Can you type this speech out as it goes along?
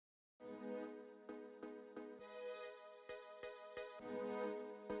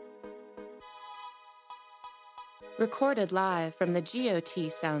Recorded live from the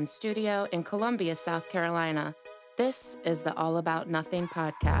GOT Sound Studio in Columbia, South Carolina, this is the All About Nothing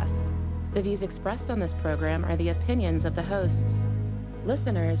podcast. The views expressed on this program are the opinions of the hosts.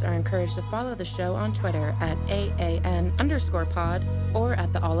 Listeners are encouraged to follow the show on Twitter at AAN_pod or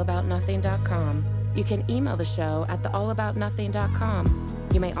at theallaboutnothing.com. You can email the show at theallaboutnothing.com.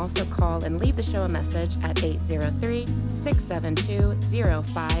 You may also call and leave the show a message at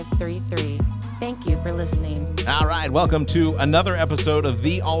 803-672-0533. Thank you for listening. All right, welcome to another episode of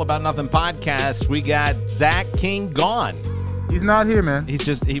the All About Nothing podcast. We got Zach King gone. He's not here, man.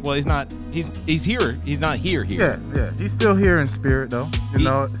 He's not. He's here. He's not here. Yeah. He's still here in spirit, though. You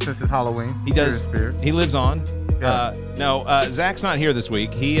know, since it's Halloween. He does. Here in spirit. He lives on. Yeah. Zach's not here this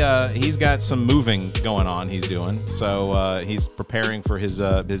week. He's got some moving going on. He's doing so. He's preparing for his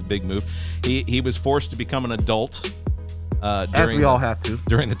big move. He was forced to become an adult. As we all have to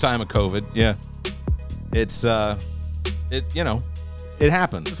during the time of COVID. Yeah. It's it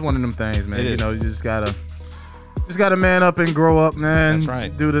happens. It's one of them things, man. You just gotta man up and grow up, man. That's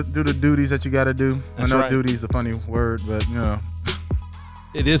right. Do the duties that you gotta do. That's I know right. duty is a funny word, but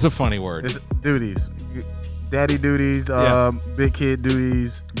it is a funny word. It's duties. Daddy duties, big kid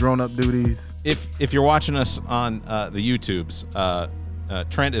duties, grown up duties. If you're watching us on the YouTubes,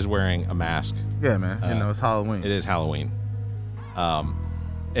 Trent is wearing a mask. Yeah, man. It's Halloween. It is Halloween.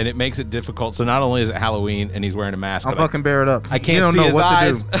 And it makes it difficult. So not only is it Halloween and he's wearing a mask, I'm fucking bear it up. I can't see his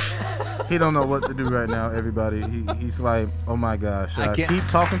eyes. He don't know what to do right now, everybody. He's like, oh my gosh. Should I keep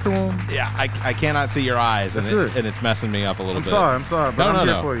talking to him? Yeah, I cannot see your eyes, and it's messing me up a little bit. I'm sorry, but I'm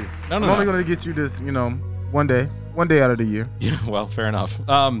here for you. I'm only going to get you this, one day out of the year. Yeah, well, fair enough.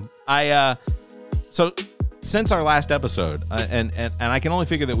 So since our last episode, and I can only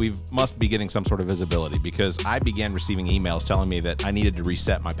figure that we must be getting some sort of visibility because I began receiving emails telling me that I needed to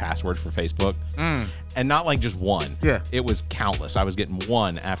reset my password for Facebook, and not like just one. Yeah, it was countless. I was getting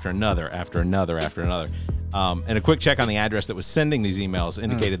one after another, after another, after another. And a quick check on the address that was sending these emails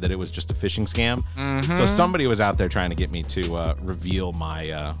indicated that it was just a phishing scam. Mm-hmm. So somebody was out there trying to get me to reveal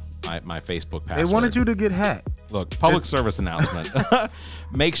my Facebook password. They wanted you to get hacked. Look, public service announcement.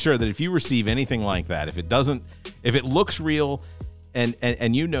 Make sure that if you receive anything like that, if it looks real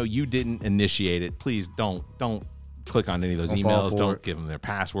and you didn't initiate it, please don't click on any of those emails. Don't give them their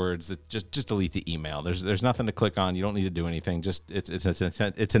passwords. Just delete the email. There's nothing to click on. You don't need to do anything. Just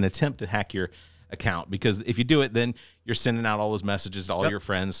it's an attempt to hack your account, because if you do it, then you're sending out all those messages to all your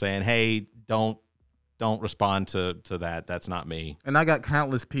friends saying, "Hey, don't respond to that. That's not me." And I got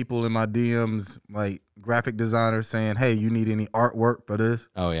countless people in my DMs, like graphic designers, saying, "Hey, you need any artwork for this?"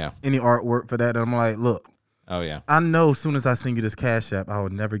 Oh yeah. Any artwork for that? And I'm like, look. Oh yeah. I know as soon as I send you this Cash App, I will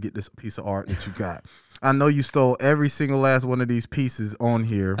never get this piece of art that you got. I know you stole every single last one of these pieces on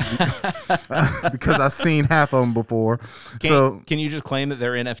here because I've seen half of them before. Can you just claim that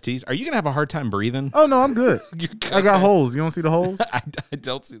they're NFTs? Are you going to have a hard time breathing? Oh, no, I'm good. I got holes. You don't see the holes? I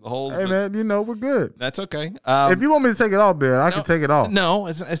don't see the holes. Hey, man, we're good. That's okay. If you want me to take it off, Ben, I can take it off. No,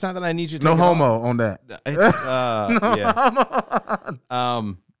 it's not that I need you to take it off. No homo on that. Yeah.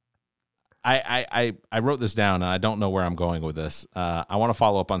 I wrote this down, and I don't know where I'm going with this. I want to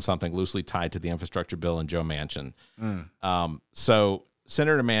follow up on something loosely tied to the infrastructure bill and Joe Manchin. So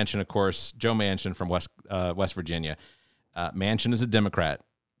Senator Manchin, of course, Joe Manchin from West Virginia. Manchin is a Democrat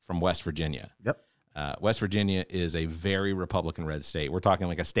from West Virginia. Yep. West Virginia is a very Republican-red state. We're talking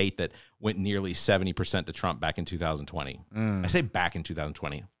like a state that went nearly 70% to Trump back in 2020. I say back in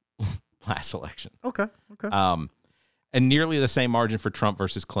 2020, last election. Okay. And nearly the same margin for Trump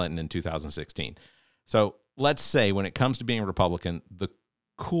versus Clinton in 2016. So let's say when it comes to being a Republican, the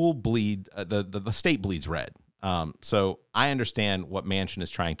state bleeds red. So I understand what Manchin is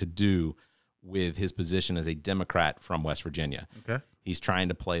trying to do with his position as a Democrat from West Virginia. Okay. He's trying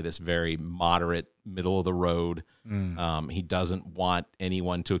to play this very moderate, middle of the road. He doesn't want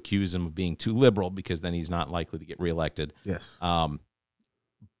anyone to accuse him of being too liberal, because then he's not likely to get reelected. Yes.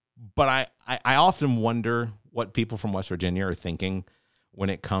 But I often wonder what people from West Virginia are thinking when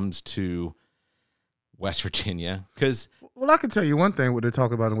it comes to West Virginia. Well, I can tell you one thing what they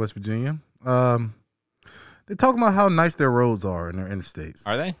talk about in West Virginia. They talk about how nice their roads are in their interstates.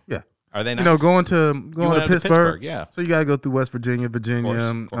 Are they? Yeah. Are they nice? Going to Pittsburgh. Yeah. So you got to go through West Virginia, of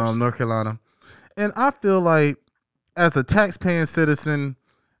course. North Carolina. And I feel like as a tax-paying citizen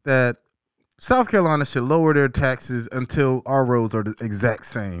that South Carolina should lower their taxes until our roads are the exact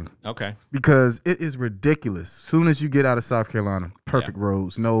same. Okay. Because it is ridiculous. As soon as you get out of South Carolina, perfect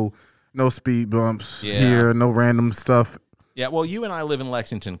roads, no speed bumps here, no random stuff. Yeah, well, you and I live in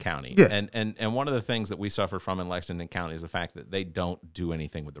Lexington County. Yeah. And one of the things that we suffer from in Lexington County is the fact that they don't do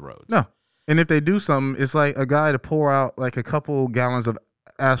anything with the roads. No. And if they do something, it's like a guy to pour out like a couple gallons of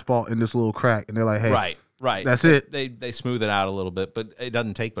asphalt in this little crack, and they're like, "Hey, right, that's it." They smooth it out a little bit, but it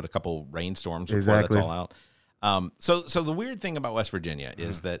doesn't take but a couple rainstorms before Exactly. that's all out. So the weird thing about West Virginia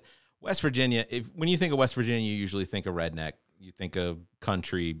is that West Virginia, when you think of West Virginia, you usually think of redneck. You think of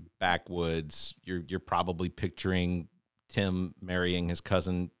country, backwoods. You're probably picturing Tim marrying his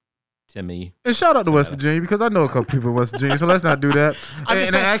cousin Timmy. And shout out to West Virginia, because I know a couple people in West Virginia, so let's not do that.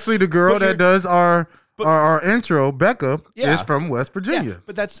 And actually, the girl that does our intro, Becca, is from West Virginia. Yeah,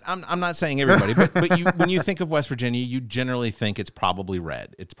 but that's I'm not saying everybody, but when you think of West Virginia, you generally think it's probably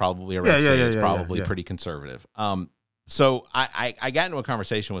red. It's probably a red state. It's probably pretty conservative. So I got into a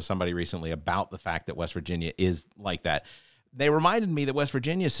conversation with somebody recently about the fact that West Virginia is like that. They reminded me that West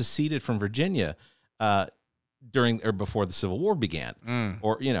Virginia seceded from Virginia during or before the Civil War began,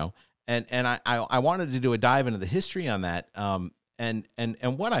 or and I wanted to do a dive into the history on that. And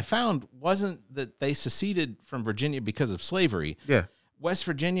what I found wasn't that they seceded from Virginia because of slavery. Yeah, West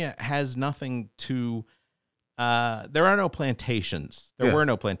Virginia has nothing to. There are no plantations. There were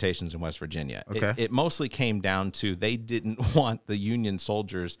no plantations in West Virginia. Okay. It mostly came down to they didn't want the Union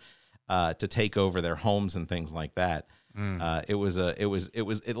soldiers to take over their homes and things like that. It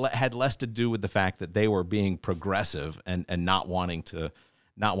had less to do with the fact that they were being progressive and not wanting to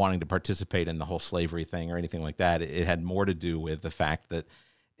participate in the whole slavery thing or anything like that. It had more to do with the fact that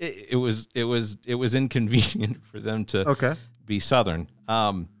it was inconvenient for them to be Southern.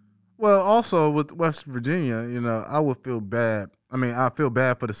 Well, also with West Virginia, I would feel bad. I mean, I feel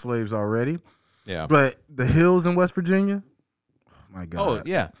bad for the slaves already. Yeah. But the hills in West Virginia, oh my God. Oh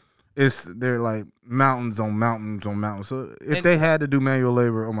yeah. They're like mountains on mountains on mountains. So if they had to do manual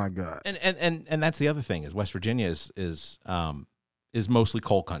labor, oh my God. And that's the other thing is West Virginia is mostly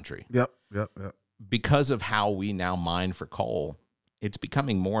coal country. Yep. Because of how we now mine for coal, it's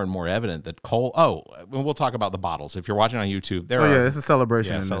becoming more and more evident that coal. Oh, we'll talk about the bottles. If you're watching on YouTube, it's a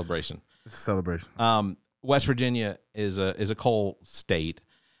celebration. Yeah, celebration. It's a celebration. West Virginia is a coal state,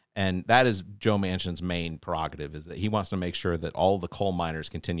 and that is Joe Manchin's main prerogative, is that he wants to make sure that all the coal miners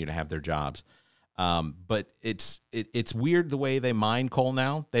continue to have their jobs. But it's weird the way they mine coal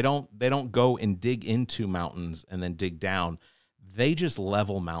now. They don't go and dig into mountains and then dig down. They just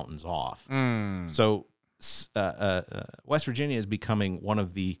level mountains off. So West Virginia is becoming one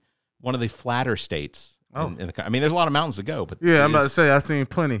of the flatter states. I mean, there's a lot of mountains to go, but I'm about to say I've seen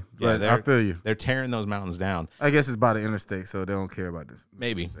plenty. But I feel you. They're tearing those mountains down. I guess it's by the interstate, so they don't care about this.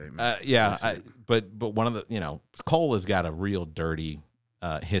 Maybe, but one of the coal has got a real dirty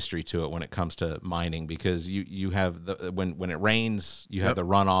history to it when it comes to mining, because you have when it rains, you have the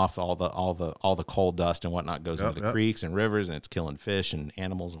runoff, all the coal dust and whatnot goes into the creeks and rivers, and it's killing fish and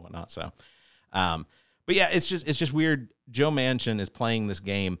animals and whatnot. So, but yeah, it's just weird. Joe Manchin is playing this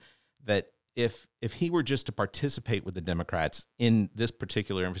game that if he were just to participate with the Democrats in this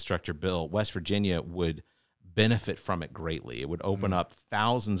particular infrastructure bill, West Virginia would benefit from it greatly. It would open up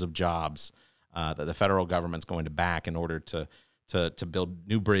thousands of jobs that the federal government's going to back in order to build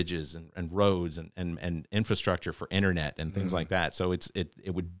new bridges and roads and infrastructure for internet and things like that. So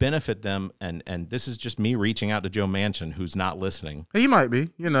it would benefit them. And this is just me reaching out to Joe Manchin, who's not listening. He might be,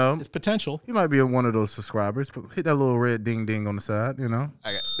 It's potential. He might be one of those subscribers. Hit that little red ding ding on the side,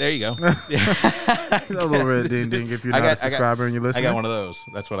 There you go. That little red ding ding if you're not a subscriber and you're listening. I got one of those.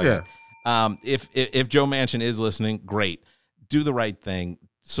 That's what I got. If Joe Manchin is listening, great. Do the right thing.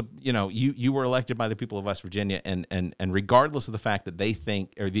 So, you were elected by the people of West Virginia, and regardless of the fact that they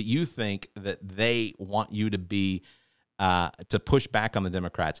think, or that you think that they want you to be, to push back on the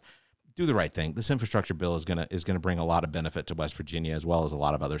Democrats, do the right thing. This infrastructure bill is gonna bring a lot of benefit to West Virginia as well as a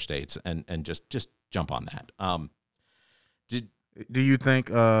lot of other states, and just jump on that. Do you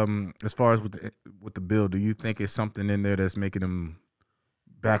think, as far as with the bill, do you think it's something in there that's making them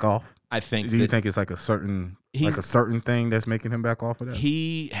back off? I think. Do you think it's like a certain thing that's making him back off of that?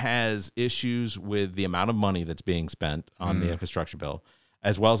 He has issues with the amount of money that's being spent on the infrastructure bill,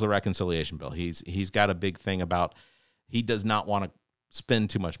 as well as the reconciliation bill. He's got a big thing about he does not want to spend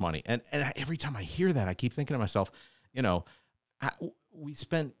too much money. And every time I hear that, I keep thinking to myself, we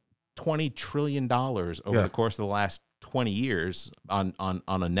spent $20 trillion over the course of the last 20 years on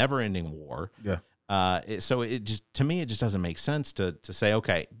a never-ending war. Yeah. So it just, to me, it just doesn't make sense to say,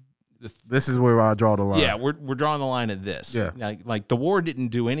 okay, this is where I draw the line. Yeah, we're drawing the line at this. Yeah. Like the war didn't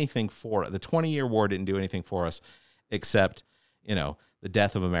do anything for the 20-year war didn't do anything for us except, the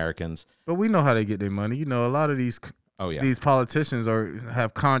death of Americans. But we know how they get their money. A lot of these politicians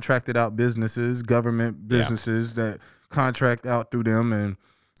have contracted out businesses, government businesses that contract out through them, and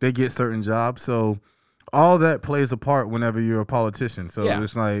they get certain jobs. So all that plays a part whenever you're a politician. So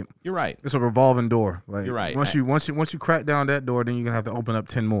it's like you're right. It's a revolving door. Like you're right. Once you crack down that door, then you're gonna have to open up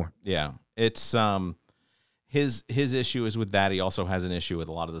 10 more. Yeah, it's his issue is with that. He also has an issue with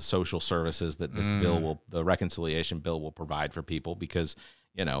a lot of the social services that this the reconciliation bill will provide for people, because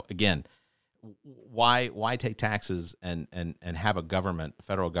again, why take taxes and have a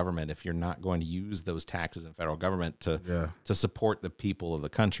federal government if you're not going to use those taxes and federal government to support the people of the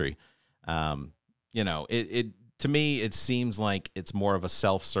country? It to me, it seems like it's more of a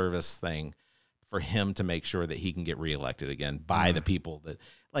self-service thing for him to make sure that he can get reelected again by the people that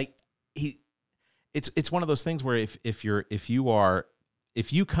it's one of those things where if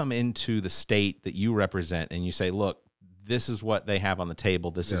you come into the state that you represent and you say, look, this is what they have on the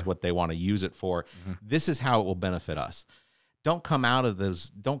table, this is what they want to use it for, this is how it will benefit us. Don't come out of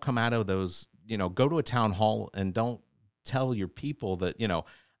those, go to a town hall and don't tell your people that,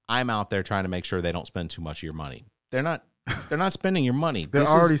 I'm out there trying to make sure they don't spend too much of your money. They're not spending your money. They're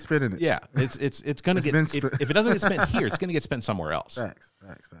already spending it. Yeah. It's going to get, if it doesn't get spent here, it's going to get spent somewhere else. Facts.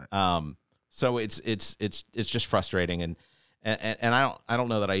 So it's just frustrating. And I don't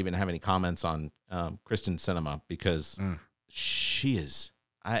know that I even have any comments on Kyrsten Sinema, because she is,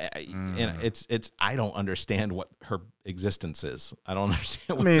 I don't understand what her existence is. I don't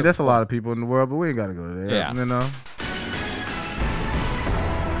understand. That's a lot of people in the world, but we ain't got to go there. Yeah.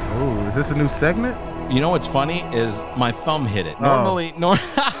 Oh, is this a new segment? You know what's funny is my thumb hit it. Normally,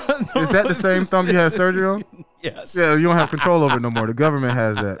 is that the same thumb you had surgery on? Yes. Yeah, you don't have control over it no more. The government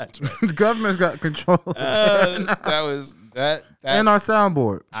has that. That's right. The government's got control. That was that. And our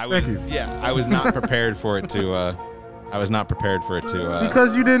soundboard. I was not prepared for it to.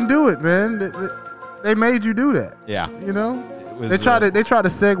 Because you didn't do it, man. They made you do that. Yeah. They tried to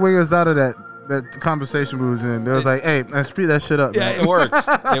segue us out of that conversation we was in. They was like, hey, man, speed that shit up. Yeah, man. it worked.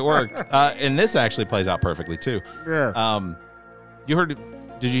 It worked. And this actually plays out perfectly too. Yeah. You heard?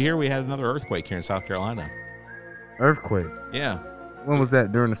 Did you hear we had another earthquake here in South Carolina? Earthquake? Yeah. When was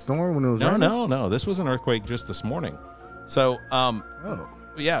that? During the storm? When it was raining? No. This was an earthquake just this morning. So,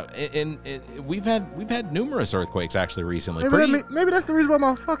 yeah, we've had numerous earthquakes actually recently. Maybe that's the reason why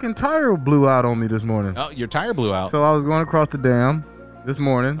my fucking tire blew out on me this morning. Oh, your tire blew out. So I was going across the dam this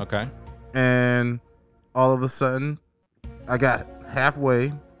morning. Okay. And all of a sudden, I got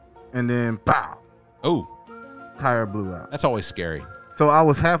halfway, and then pow! Oh, tire blew out. That's always scary. So I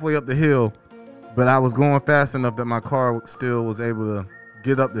was halfway up the hill, but I was going fast enough that my car still was able to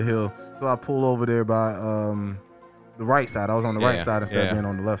get up the hill. So I pulled over there by the right side. I was on the right side instead of being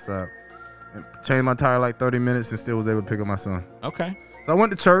on the left side. And changed my tire like 30 minutes and still was able to pick up my son. Okay. So I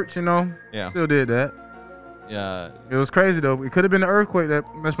went to church, Yeah. Still did that. Yeah. It was crazy though. It could have been the earthquake that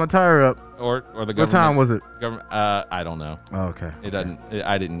messed my tire up. Or the government. What time was it? Government. I don't know. Oh, okay. It doesn't.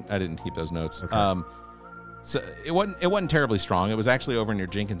 I didn't keep those notes. Okay. So it wasn't terribly strong. It was actually over near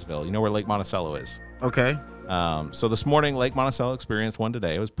Jenkinsville. You know where Lake Monticello is. Okay. So this morning, Lake Monticello experienced one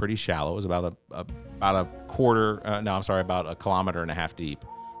today. It was pretty shallow. It was about a kilometer and a half deep.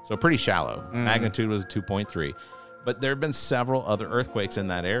 So pretty shallow. Magnitude was 2.3. But there have been several other earthquakes in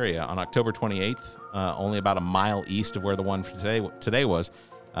that area. On October 28th, only about a mile east of where the one for today was,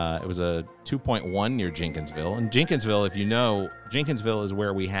 it was a 2.1 near Jenkinsville. And Jenkinsville, if you know, Jenkinsville is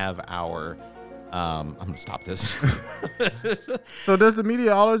where we have our. I'm gonna stop this. So does the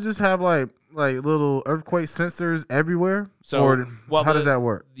meteorologist have like little earthquake sensors everywhere? So, how does that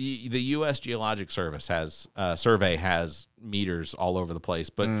work? The U.S. Geologic Service survey has meters all over the place,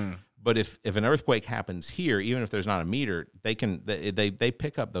 but if an earthquake happens here, even if there's not a meter, they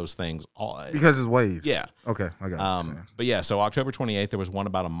pick up those things all because it's waves. Yeah. Okay, I got it. But yeah, so October 28th, there was one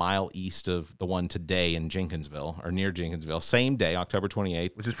about a mile east of the one today in Jenkinsville or near Jenkinsville. Same day, October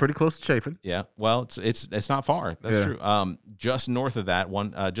 28th, which is pretty close to Chapin. Yeah. Well, it's not far. That's true. Just north of that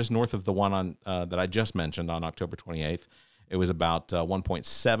one, just north of the one on that I just mentioned on October 28th, it was about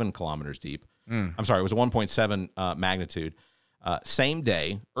 1.7 kilometers deep. I'm sorry, it was a 1.7 magnitude. Same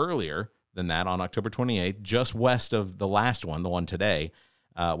day, earlier than that, on October 28th, just west of the last one, the one today,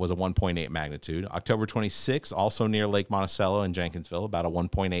 was a 1.8 magnitude. October 26th, also near Lake Monticello in Jenkinsville, about a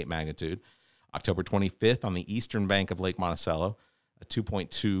 1.8 magnitude. October 25th, on the eastern bank of Lake Monticello, a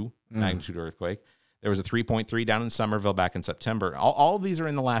 2.2 magnitude earthquake. There was a 3.3 down in Somerville back in September. All of these are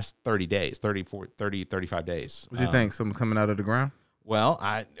in the last 30 days, 35 days. What do you think? Something coming out of the ground? Well,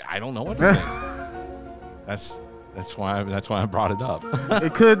 I don't know what to think. That's why I brought it up.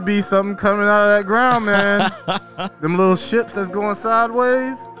 It could be something coming out of that ground, man. Them little ships that's going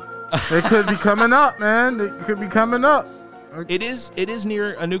sideways. They could be coming up, man. They could be coming up. It is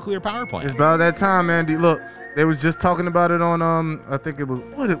near a nuclear power plant. It's about that time, Andy. Look, they was just talking about it on I think it was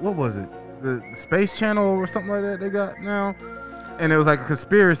what was it? the Space Channel or something like that they got now, and it was like a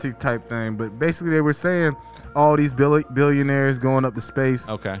conspiracy type thing. But basically, they were saying all these billionaires going up to space.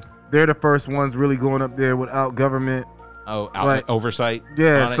 Okay. They're the first ones really going up there without government. Oversight.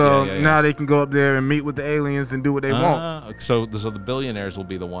 Yeah. So now they can go up there and meet with the aliens and do what they want. So the billionaires will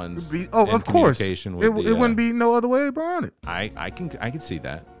be the ones. Of course. It wouldn't be no other way around it. I can see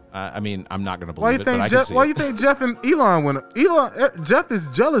that. I mean, I'm not going to believe it, but I can see Why you think Jeff and Elon went up? Jeff is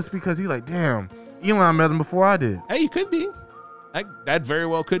jealous because he's like, damn, Elon met him before I did. Hey, you could be. That very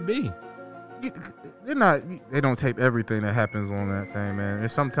well could be. They don't tape everything that happens on that thing, man. And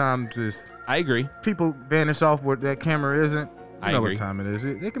sometimes just I agree. People vanish off where that camera isn't. I know agree. What time it is.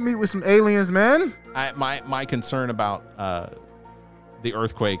 They can meet with some aliens, man. My concern about the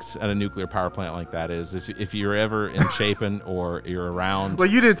earthquakes at a nuclear power plant like that is if you're ever in Chapin or you're around. Well,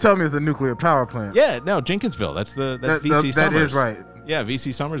 you didn't tell me it's a nuclear power plant. Yeah, no, Jenkinsville. That's VC Summers. That is right. Yeah,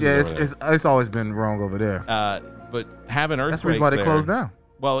 VC Summers. Yeah, is it's always been wrong over there. But having earthquakes, that's the reason why they closed down.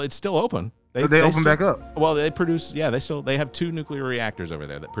 Well, it's still open. They open back up. Well, they produce. Yeah, they have 2 nuclear reactors over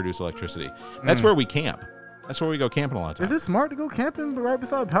there that produce electricity. That's where we camp. That's where we go camping a lot of times. Is it smart to go camping right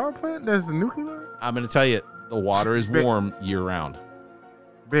beside a power plant that's nuclear? I'm going to tell you, the water is warm year round.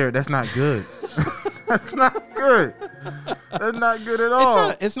 Bear, that's not good. That's not good. That's not good at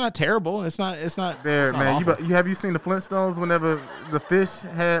all. It's not terrible. It's not. Bear, it's not man, awful. have you seen the Flintstones? Whenever the fish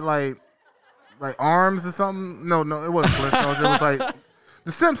had like arms or something. No, it wasn't Flintstones. It was like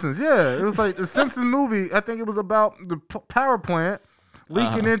The Simpsons. Yeah, it was like the Simpsons movie. I think it was about the power plant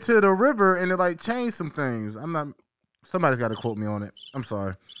leaking into the river, and it like changed some things. Somebody's got to quote me on it. I'm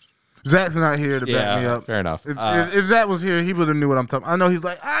sorry. Zach's not here to back me up. Fair enough. If Zach was here, he would have knew what I'm talking. I know he's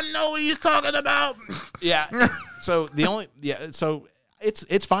like, I know what he's talking about. Yeah. So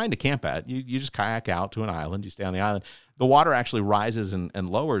it's fine to camp at. You just kayak out to an island. You stay on the island. The water actually rises and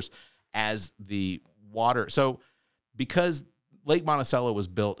lowers as the water. So because Lake Monticello was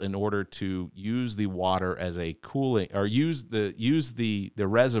built in order to use the water as a cooling, or use the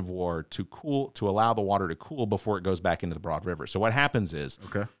reservoir to allow the water to cool before it goes back into the Broad River. So what happens is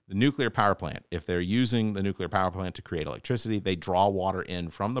the nuclear power plant, if they're using the nuclear power plant to create electricity, they draw water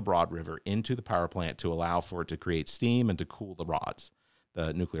in from the Broad River into the power plant to allow for it to create steam and to cool the rods,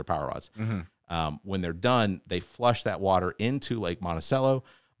 the nuclear power rods. Mm-hmm. When they're done, they flush that water into Lake Monticello.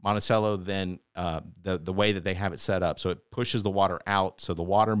 Monticello then, the way that they have it set up, so it pushes the water out, so the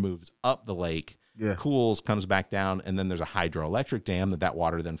water moves up the lake, cools, comes back down, and then there's a hydroelectric dam that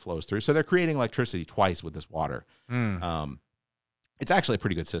water then flows through. So they're creating electricity twice with this water. It's actually a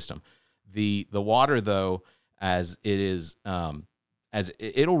pretty good system. The water, though, as it is,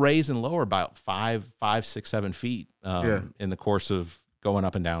 it'll raise and lower about 5, 6, 7 feet in the course of going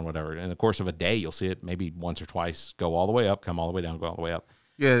up and down, whatever. In the course of a day, you'll see it maybe once or twice go all the way up, come all the way down, go all the way up.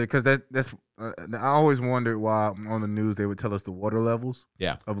 Yeah, because that's I always wondered why on the news they would tell us the water levels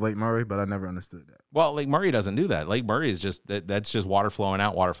of Lake Murray, but I never understood that. Well, Lake Murray doesn't do that. Lake Murray is that's just water flowing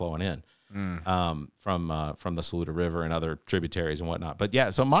out, water flowing in from the Saluda River and other tributaries and whatnot. But yeah,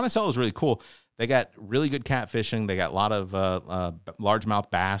 so Monticello is really cool. They got really good catfishing. They got a lot of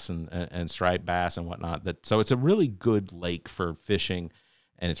largemouth bass and striped bass and whatnot. So it's a really good lake for fishing,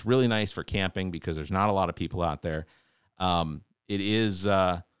 and it's really nice for camping because there's not a lot of people out there. It is.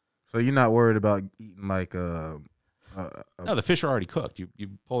 So you're not worried about eating like no, the fish are already cooked. You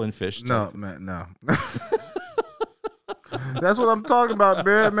pull in fish. No, man, no. That's what I'm talking about,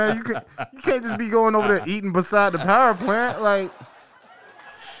 Bear. Man, you can't just be going over there eating beside the power plant. Like,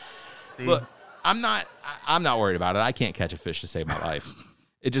 look, I'm not worried about it. I can't catch a fish to save my life.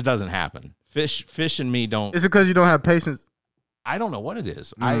 It just doesn't happen. Fish and me don't. Is it because you don't have patience? I don't know what it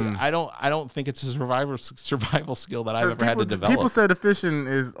is. I don't think it's a survival skill that I've ever had to develop. People say the fishing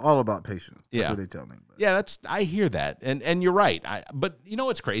is all about patience. That's what they tell me. But. Yeah, I hear that, and you're right. But you know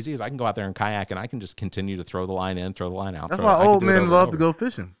what's crazy is I can go out there and kayak, and I can just continue to throw the line in, throw the line out. That's why old men love to go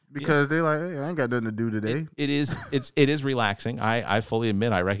fishing because they're like, hey, I ain't got nothing to do today. It is relaxing. I fully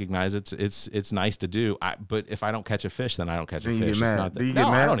admit, I recognize it's nice to do. But if I don't catch a fish, then I don't catch a fish. You get mad. It's not Do you get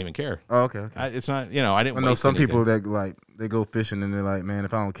mad? I don't even care. Oh, okay. It's not. I didn't. I know some people that like they go fishing and they're like, man,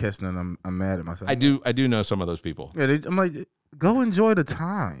 if I don't catch none, I'm mad at myself. I do know some of those people. Yeah, I'm like, go enjoy the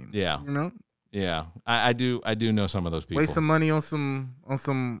time. Yeah, you know. Yeah, I do know some of those people. Waste some money on some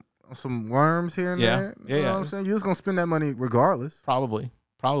worms here and there. You know what I'm saying? You're just gonna spend that money regardless. Probably.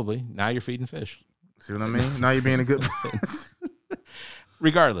 Now you're feeding fish. See what I mean? Now you're being a good place.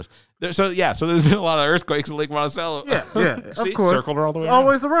 Regardless. So there's been a lot of earthquakes in Lake Monticello. Yeah, See, of course. Circled her all the way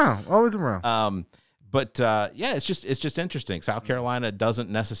around. Always around. But yeah, it's just interesting. South Carolina doesn't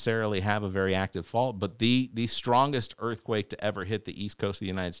necessarily have a very active fault, but the strongest earthquake to ever hit the east coast of the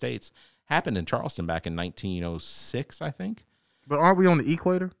United States happened in Charleston back in 1906, I think. But aren't we on the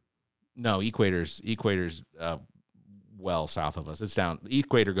equator? No, equator's well south of us. It's down. The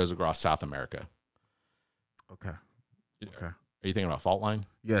equator goes across South America. Okay. Okay. Are you thinking about fault line?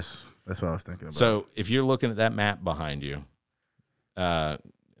 Yes, that's what I was thinking about. So if you're looking at that map behind you,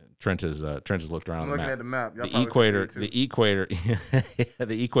 Trent has looked around. I'm looking at the map. Y'all The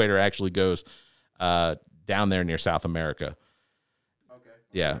equator actually goes down there near South America. Okay.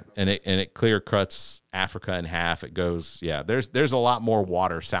 Yeah, and it clear cuts Africa in half. It goes, yeah. There's a lot more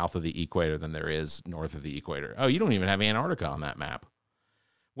water south of the equator than there is north of the equator. Oh, you don't even have Antarctica on that map.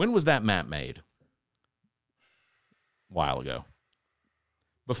 When was that map made? A while ago.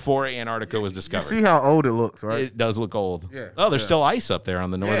 Before Antarctica was discovered. You see how old it looks, right? It does look old. Yeah. Oh, there's still ice up there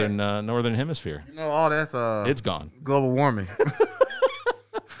on the northern hemisphere. You know, all that's It's gone. global warming.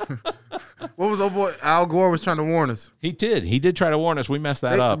 What was old boy Al Gore was trying to warn us? He did try to warn us. We messed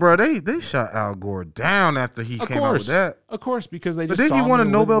that up. Bro, they shot Al Gore down after he came out with that. Of course, because they But just did he saw him win a as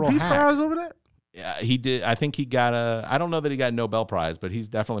Nobel liberal Peace hack. Prize over that? Yeah, he did. I think he got I don't know that he got a Nobel Prize, but he's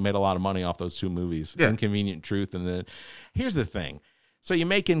definitely made a lot of money off those two movies, Yeah. Inconvenient Truth. And here's the thing. So you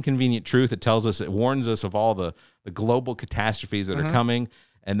make Inconvenient Truth. It tells us, it warns us of all the global catastrophes that are coming.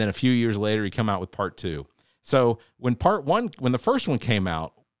 And then a few years later, he come out with part 2. So when the first one came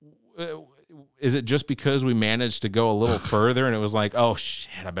out, is it just because we managed to go a little further and it was like, oh shit,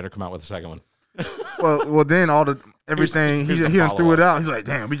 I better come out with a second one? well, then everything here's the he done threw follow-up. it out. He's like,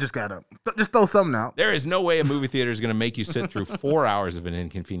 damn, we just gotta just throw something out. There is no way a movie theater is going to make you sit through 4 hours of an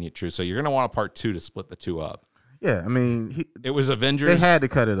Inconvenient Truth. So you're going to want a part 2 to split the two up. Yeah, I mean, It was Avengers. they had to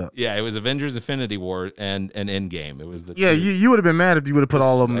cut it up. Yeah, it was Avengers: Infinity War and Endgame. It was the Yeah, two- you would have been mad if you would have put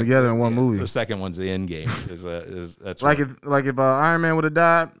all of them like, together in one yeah, movie. The second one's the Endgame. That's Like right. if Iron Man would have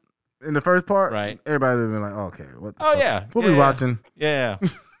died in the first part, Right. everybody would have been like, okay, what the Oh fuck? yeah, What yeah, we yeah. watching? Yeah,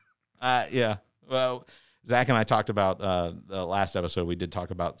 yeah. Well, Zach and I talked about the last episode. We did talk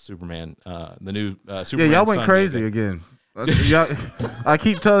about Superman, the new Superman. Yeah, y'all went Sunday crazy thing. again. Y'all, I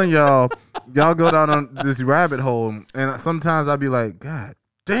keep telling y'all go down on this rabbit hole, and sometimes I'll be like, God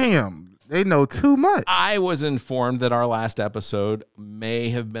damn, they know too much. I was informed that our last episode may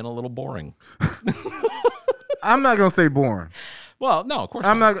have been a little boring. I'm not gonna say boring. Well, no, of course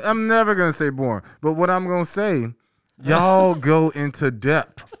I'm never gonna say boring. But what I'm gonna say, y'all go into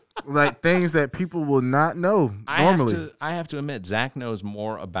depth, like things that people will not know normally. I have to admit, Zach knows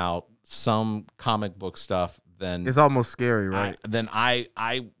more about some comic book stuff than It's almost scary, right? than I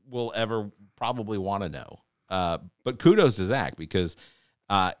will ever probably want to know. But kudos to Zach, because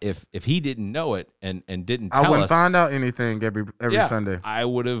if he didn't know it and didn't tell I wouldn't us, find out anything every Sunday. I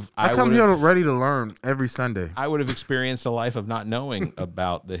would have. I come here ready to learn every Sunday. I would have experienced a life of not knowing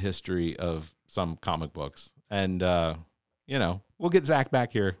about the history of some comic books, and we'll get Zach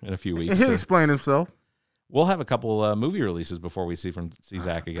back here in a few And weeks. he'll explain himself. We'll have a couple movie releases before we see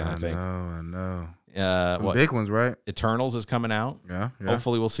Zach again. I think. I know. Some What big ones, right? Eternals is coming out. Yeah.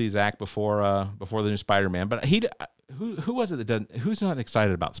 Hopefully, we'll see Zach before the new Spider-Man. But who was it that doesn't? Who's not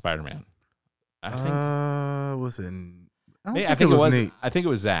excited about Spider-Man? I think. Was it? I think it was. Neat. I think it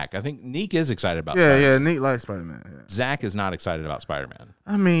was Zach. I think Neek is excited about. Yeah, Spider-Man. yeah. Neat like Spider-Man. Yeah. Zach is not excited about Spider-Man.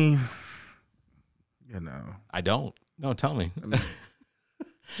 I mean, I don't. No, tell me. I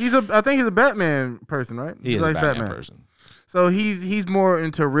think he's a Batman person, right? He is a Batman person. So he's more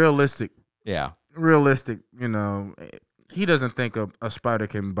into realistic. Yeah. He doesn't think a spider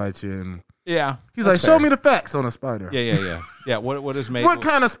can bite you, and Yeah. he's that's like, "Show fair. me the facts on a spider." Yeah. What is made? What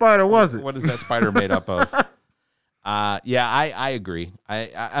kind of spider was it? What is that spider made up of? Yeah, I agree.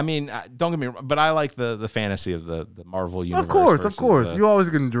 I mean, don't get me wrong, but I like the fantasy of the Marvel universe. Of course. You always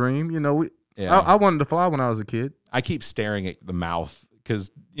can dream. Yeah. I wanted to fly when I was a kid. I keep staring at the mouth because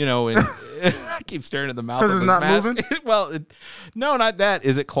I keep staring at the mouth. 'Cause of it's his not mask. moving? Well, no, not that.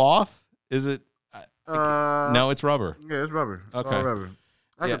 Is it cloth? Is it? No, it's rubber. Yeah, it's rubber. It's all Okay. rubber.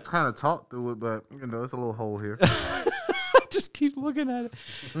 I Yeah. could kind of talk through it, but it's a little hole here. Just keep looking at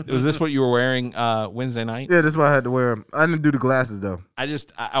it. Was this what you were wearing Wednesday night? Yeah, that's why I had to wear them. I didn't do the glasses though.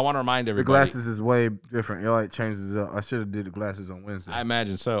 I want to remind The everybody. glasses is way different. It like changes it up. I should have did the glasses on Wednesday. I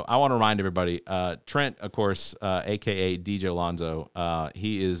imagine so. I want to remind everybody. Trent, of course, aka DJ Alonzo.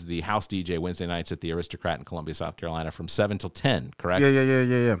 He is the house DJ Wednesday nights at the Aristocrat in Columbia, South Carolina, from 7 till 10. Correct?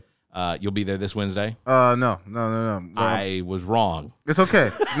 Yeah. You'll be there this Wednesday. No. I was wrong. It's okay.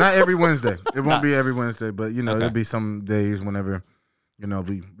 Not every Wednesday. It won't be every Wednesday, but Okay. it'll be some days whenever,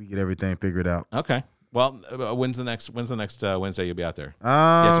 we get everything figured out. Okay. Well, when's the next Wednesday you'll be out there?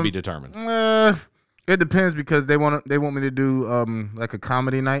 Yet to be determined. If It depends because they want me to do like a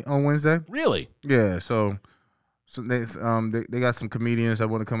comedy night on Wednesday. Really? Yeah. So they got some comedians that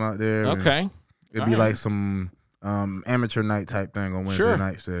want to come out there. Okay. It'd be like some amateur night type thing on Wednesday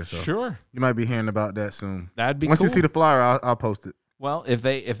nights there. So Sure. you might be hearing about that soon. That'd be Once cool. you see the flyer, I'll post it. Well, if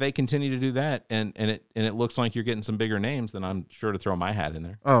they continue to do that and it looks like you're getting some bigger names, then I'm sure to throw my hat in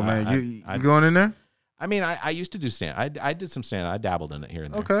there. Oh man, you going in there? I mean, I used to do stand. I did some stand. I dabbled in it here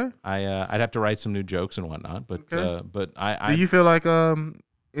and there. Okay. I'd have to write some new jokes and whatnot, but do you feel like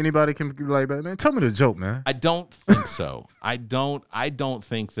anybody can be like, man, tell me the joke, man? I don't think so. I don't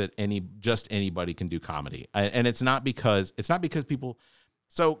think that anybody can do comedy, and it's not because people.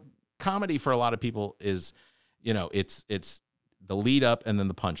 So comedy for a lot of people is, it's the lead up and then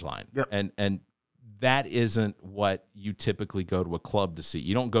the punchline. Yep. And that isn't what you typically go to a club to see.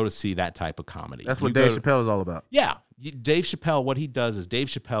 You don't go to see that type of comedy. That's what Dave Chappelle is all about. Yeah. Dave Chappelle, what he does is Dave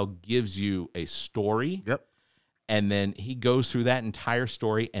Chappelle gives you a story. Yep. And then he goes through that entire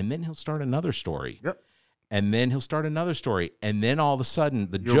story, and then he'll start another story. Yep. And then he'll start another story. And then all of a sudden,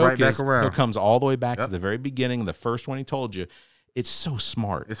 the You're joke right back is around. it comes all the way back to the very beginning, the first one he told you. It's so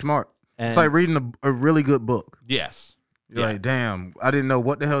smart. It's smart. And it's like reading a really good book. Yes. You're like, damn, I didn't know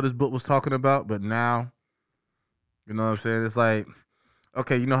what the hell this book was talking about, but now, you know what I'm saying? It's like,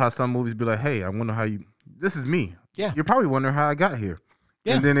 okay, you know how some movies be like, hey, I wonder how this is me. Yeah. You're probably wondering how I got here.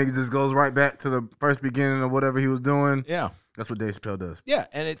 Yeah. And then it just goes right back to the first beginning of whatever he was doing. Yeah. That's what Dave Chappelle does. Yeah,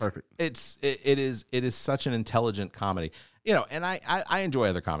 and it's perfect. It is such an intelligent comedy. And I enjoy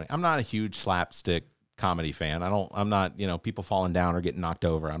other comedy. I'm not a huge slapstick comedy fan. I'm not, people falling down or getting knocked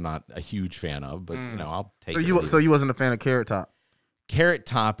over. I'm not a huge fan of, but I'll take it. So you wasn't a fan of Carrot Top? Carrot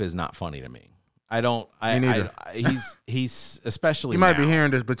Top is not funny to me. Me neither. He's especially. You might now. be hearing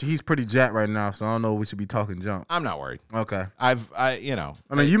this, but he's pretty jacked right now, so I don't know if we should be talking junk. I'm not worried. Okay. I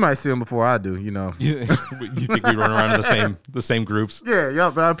mean, you might see him before I do. You think we run around in the same groups?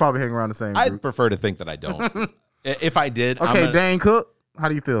 Yeah, but I'd probably hang around the same group. I'd prefer to think that I don't. If I did, okay. Dane Cook, how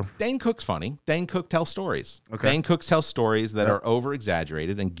do you feel? Dane Cook's funny. Dane Cook tells stories. Okay. Dane Cook tells stories that are over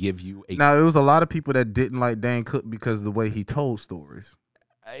exaggerated and give you a. Now, it was a lot of people that didn't like Dane Cook because of the way he told stories.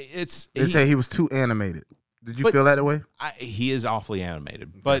 They say he was too animated. Did you feel that way? He is awfully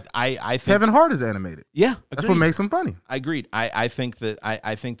animated, but I think Kevin Hart is animated. Yeah, that's what makes him funny. I agreed. I think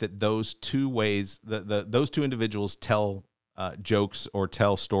that those two ways, those two individuals tell jokes or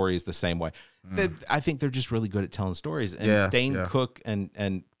tell stories the same way. I think they're just really good at telling stories. And Dane Cook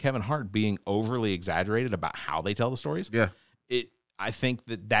and Kevin Hart being overly exaggerated about how they tell the stories. Yeah, I think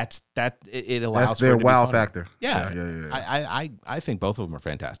it allows that's their for it to wow be factor. Yeah. I think both of them are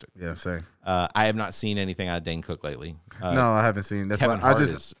fantastic. Yeah, same. I have not seen anything out of Dane Cook lately. No, I haven't seen. That's Kevin Hart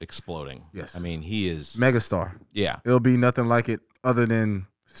is exploding. Yes, I mean he is megastar. Yeah, it'll be nothing like it other than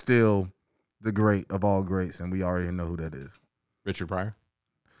still the great of all greats, and we already know who that is. Richard Pryor.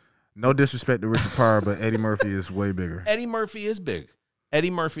 No disrespect to Richard Pryor, but Eddie Murphy is way bigger. Eddie Murphy is big.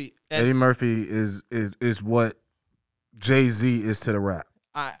 Eddie Murphy is what Jay-Z is to the rap.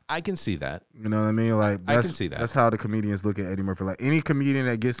 I can see that. You know what I mean? Like I can see that. That's how the comedians look at Eddie Murphy. Like any comedian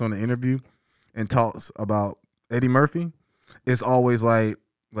that gets on the interview and talks about Eddie Murphy, it's always like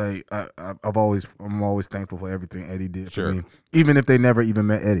I'm always thankful for everything Eddie did for me, even if they never even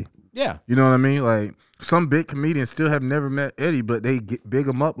met Eddie. Yeah, you know what I mean. Like some big comedians still have never met Eddie, but they big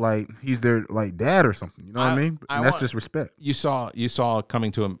him up like he's their like dad or something. You know what I mean? And that's just respect. You saw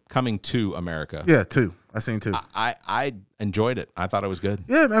Coming to America. Yeah, too. I seen too. I enjoyed it. I thought it was good.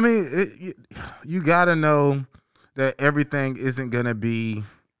 Yeah, I mean, you gotta know that everything isn't gonna be.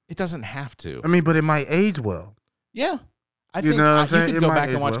 It doesn't have to. I mean, but it might age well. Yeah, I think you could go back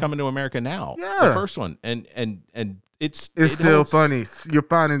and watch Coming to America now. Yeah, the first one, and it's still funny. You're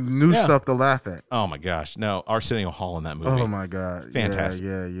finding new stuff to laugh at. Oh my gosh, no! Arsenio Hall in that movie. Oh my god, fantastic!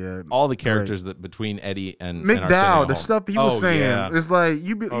 Yeah. All the characters that between Eddie and McDowell, the stuff he was saying, it's like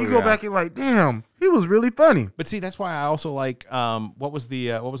you go back and like, damn, he was really funny. But see, that's why I also like what was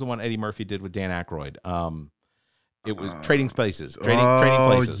the one Eddie Murphy did with Dan Aykroyd? It was Trading Places. Trading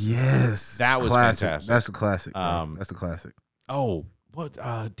Places. Yes, that was classic. Fantastic. That's a classic. That's a classic. Oh. What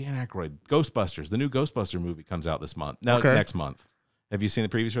Dan Aykroyd, Ghostbusters, the new Ghostbuster movie comes out this month. No, next month. Have you seen the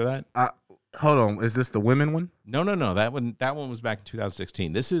previews for that? Hold on, is this the women one? No. That one was back in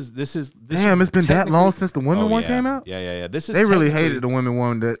 2016. This is. Damn, it's been that long since the women one came out. Yeah. They really hated the women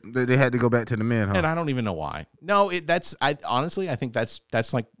one that they had to go back to the men, huh? And I don't even know why. No, honestly, I think that's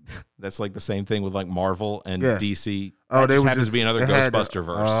like that's like the same thing with like Marvel and Yeah. DC. Oh, that they just would happens to be another Ghostbuster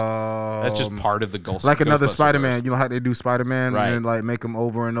verse. That's just part of the like another Ghostbuster Spider-Man. verse. You know how they do Spider-Man Right. and like make them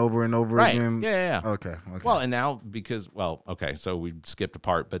over and over and over Right. again. Yeah. Okay. Well, and now okay, so we skipped a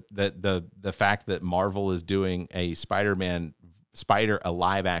part, but the fact that Marvel is doing a a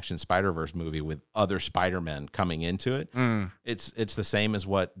live action Spider-Verse movie with other Spider-Men coming into it, it's the same as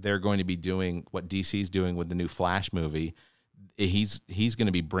what they're going to be doing, what DC's doing with the new Flash movie. He's going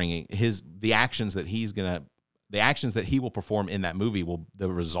to be bringing the actions that he will perform in that movie the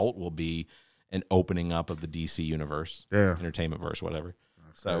result will be an opening up of the DC universe, entertainment verse, whatever.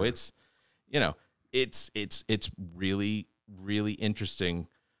 So it's really, really interesting.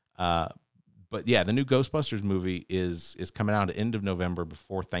 But yeah, the new Ghostbusters movie is coming out at the end of November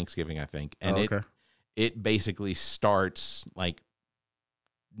before Thanksgiving, I think. And it basically starts like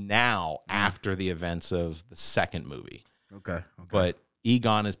now after the events of the second movie. Okay. But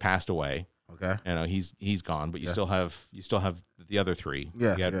Egon has passed away. Okay. He's gone, but you still have the other three.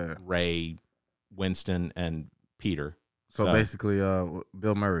 Yeah. You had Ray, Winston, and Peter. So basically,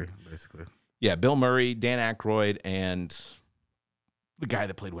 Bill Murray, basically. Yeah, Bill Murray, Dan Aykroyd, and the guy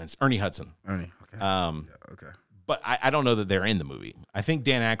that played Winston, Ernie Hudson. Okay. Okay. But I don't know that they're in the movie. I think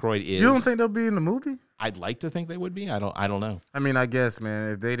Dan Aykroyd is. You don't think they'll be in the movie? I'd like to think they would be. I don't know. I mean, I guess,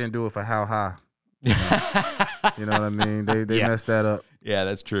 man, if they didn't do it for How High, you know what I mean? They messed that up. Yeah,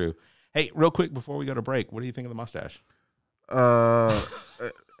 that's true. Hey, real quick before we go to break, what do you think of the mustache?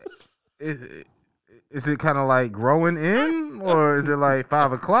 Is it kind of like growing in, or is it like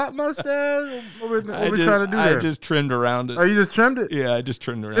 5 o'clock mustache? What we trying to do there? I just trimmed around it. Oh, you just trimmed it? Yeah, I just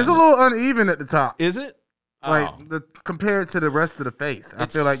trimmed around it. It's a little uneven at the top. Is it? Like compared to the rest of the face. I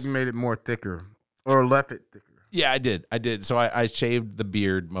feel like you made it more thicker or left it thicker. Yeah, I did. So I shaved the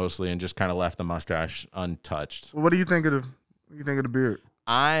beard mostly and just kind of left the mustache untouched. Well, what do you think of the beard?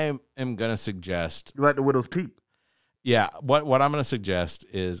 I am going to suggest. You like the widow's peak? Yeah. What I'm going to suggest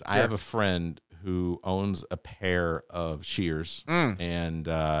is I have a friend who owns a pair of shears and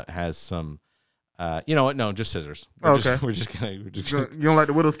has some, you know what? No, just scissors. We're just gonna. You don't like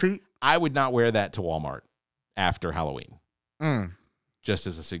the widow's peak? I would not wear that to Walmart after Halloween. Just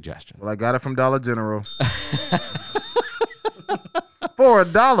as a suggestion. Well, I got it from Dollar General. For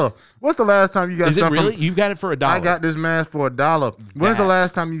 $1. What's the last time you got something? Is it really? You got it for $1? I got this mask for $1. When's the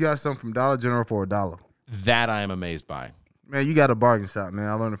last time you got something from Dollar General for $1? That I am amazed by. Man, you got a bargain shop, man.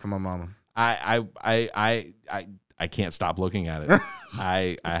 I learned it from my mama. I can't stop looking at it.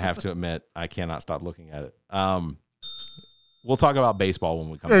 I have to admit, I cannot stop looking at it. We'll talk about baseball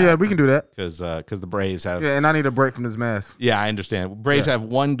when we come back. Yeah, we can do that. Because the Braves have... Yeah, and I need a break from this mask. Yeah, I understand. Braves have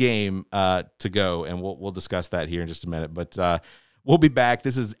one game to go, and we'll discuss that here in just a minute. But we'll be back.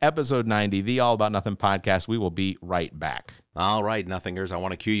 This is episode 90, the All About Nothing podcast. We will be right back. All right, Nothingers, I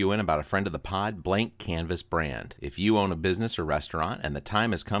want to cue you in about a friend of the pod, Blank Canvas Brand. If you own a business or restaurant and the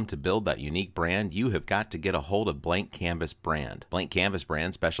time has come to build that unique brand, you have got to get a hold of Blank Canvas Brand. Blank Canvas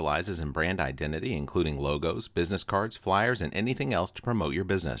Brand specializes in brand identity, including logos, business cards, flyers, and anything else to promote your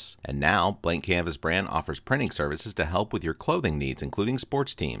business. And now, Blank Canvas Brand offers printing services to help with your clothing needs, including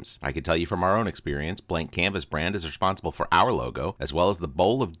sports teams. I can tell you from our own experience, Blank Canvas Brand is responsible for our logo, as well as the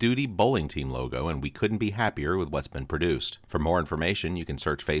Bowl of Duty bowling team logo, and we couldn't be happier with what's been produced. For more information, you can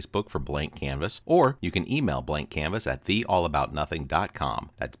search Facebook for Blank Canvas, or you can email Blank Canvas at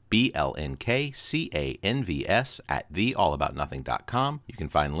theallaboutnothing.com. That's BLNKCANVS at theallaboutnothing.com. You can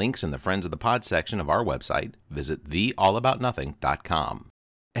find links in the Friends of the Pod section of our website. Visit theallaboutnothing.com.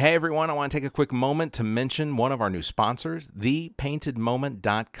 Hey everyone, I want to take a quick moment to mention one of our new sponsors,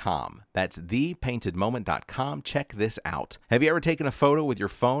 thepaintedmoment.com. That's thepaintedmoment.com. Check this out. Have you ever taken a photo with your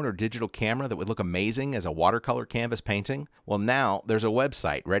phone or digital camera that would look amazing as a watercolor canvas painting? Well, now there's a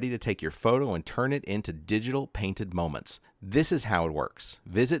website ready to take your photo and turn it into digital painted moments. This is how it works.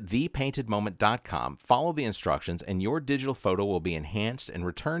 Visit thepaintedmoment.com, follow the instructions, and your digital photo will be enhanced and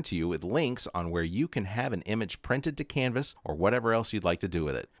returned to you with links on where you can have an image printed to canvas or whatever else you'd like to do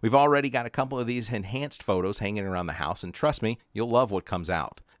with it. We've already got a couple of these enhanced photos hanging around the house, and trust me, you'll love what comes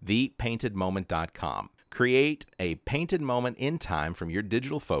out. Thepaintedmoment.com. Create a painted moment in time from your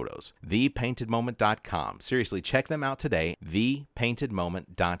digital photos. Thepaintedmoment.com. Seriously, check them out today.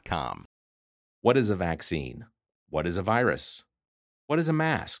 Thepaintedmoment.com. What is a vaccine? What is a virus? What is a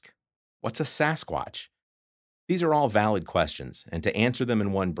mask? What's a Sasquatch? These are all valid questions, and to answer them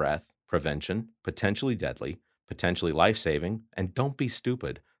in one breath, prevention, potentially deadly, potentially life-saving, and don't be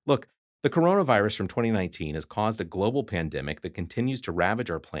stupid. Look, the coronavirus from 2019 has caused a global pandemic that continues to ravage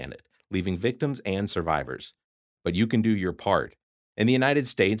our planet, leaving victims and survivors. But you can do your part. In the United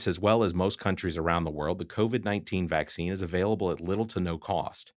States, as well as most countries around the world, the COVID-19 vaccine is available at little to no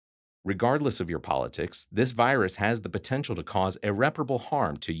cost. Regardless of your politics, this virus has the potential to cause irreparable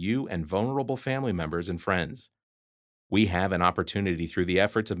harm to you and vulnerable family members and friends. We have an opportunity through the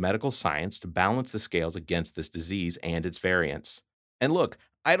efforts of medical science to balance the scales against this disease and its variants. And look,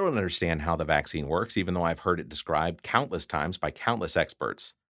 I don't understand how the vaccine works, even though I've heard it described countless times by countless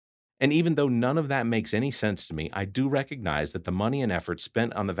experts. And even though none of that makes any sense to me, I do recognize that the money and effort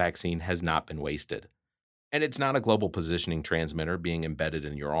spent on the vaccine has not been wasted. And it's not a global positioning transmitter being embedded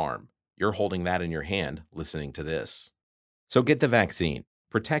in your arm. You're holding that in your hand, listening to this. So get the vaccine.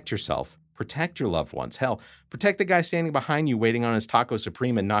 Protect yourself. Protect your loved ones. Hell, protect the guy standing behind you waiting on his taco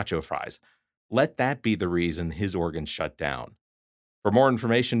supreme and nacho fries. Let that be the reason his organs shut down. For more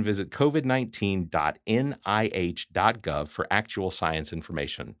information, visit covid19.nih.gov for actual science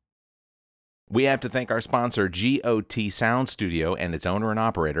information. We have to thank our sponsor, GOT Sound Studio, and its owner and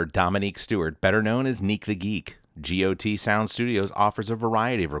operator, Dominique Stewart, better known as Neek the Geek. GOT Sound Studios offers a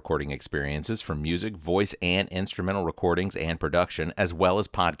variety of recording experiences from music, voice, and instrumental recordings and production, as well as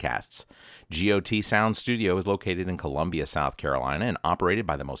podcasts. GOT Sound Studio is located in Columbia, South Carolina, and operated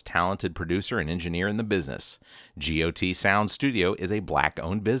by the most talented producer and engineer in the business. GOT Sound Studio is a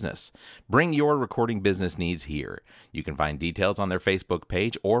Black-owned business. Bring your recording business needs here. You can find details on their Facebook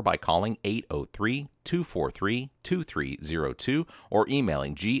page or by calling 803-243-2302 or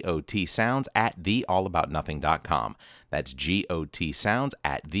emailing gotsounds@theallaboutnothing.com. That's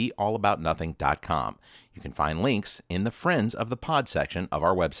gotsounds@theallaboutnothing.com. You can find links in the Friends of the Pod section of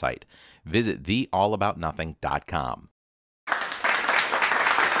our website. Visit theallaboutnothing.com.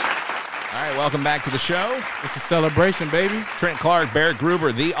 All right, welcome back to the show. It's a celebration, baby. Trent Clark, Barrett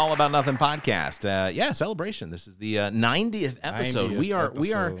Gruber, the All About Nothing podcast. Celebration. This is the 90th episode.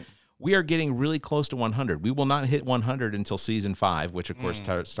 90th We are getting really close to 100. We will not hit 100 until season 5, which of course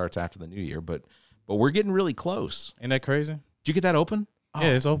starts after the new year. But we're getting really close. Ain't that crazy? Did you get that open?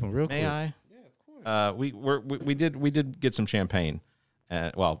 Yeah, it's open real quick. May I? Yeah, of course. We did get some champagne.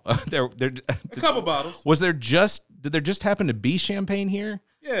 There A couple bottles. Did there just happen to be champagne here?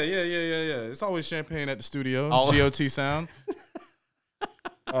 Yeah. It's always champagne at the studio. GOT Sound.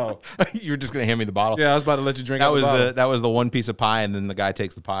 Oh, you were just gonna hand me the bottle? Yeah, I was about to let you drink. That was the one piece of pie, and then the guy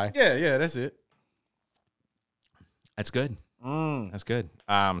takes the pie. Yeah, that's it. That's good. That's good.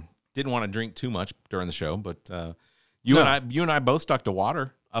 Didn't want to drink too much during the show, but you and I both stuck to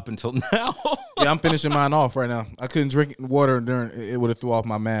water up until now. Yeah, I'm finishing mine off right now. I couldn't drink water during it would have threw off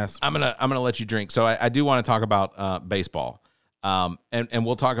my mask. I'm gonna let you drink. So I do want to talk about baseball. And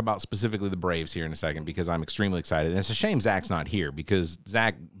we'll talk about specifically the Braves here in a second because I'm extremely excited. And it's a shame Zach's not here because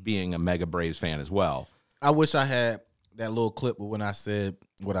Zach being a mega Braves fan as well. I wish I had that little clip of when I said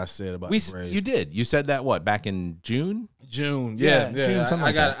what I said about the Braves. You did. You said that back in June? June, yeah. June, something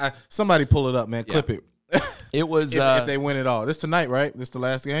like that. Somebody pull it up, man. Clip it. It was if they win it all. This tonight, right? This the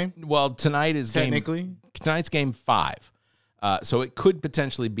last game? Well, tonight is tonight's game 5. So it could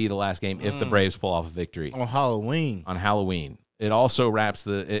potentially be the last game if the Braves pull off a victory on Halloween. It also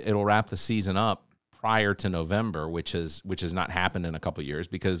it'll wrap the season up prior to November, which has not happened in a couple of years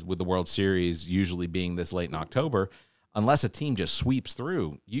because with the World Series usually being this late in October, unless a team just sweeps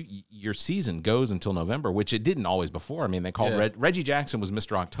through, your season goes until November, which it didn't always before. I mean, they called Reggie Jackson was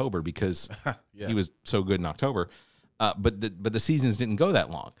Mr. October because he was so good in October, but the seasons didn't go that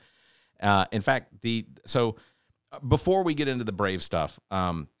long. In fact, before we get into the Brave stuff,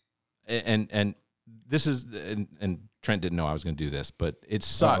 and this is and Trent didn't know I was going to do this, but it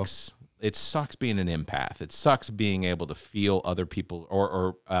sucks. It sucks being an empath. It sucks being able to feel other people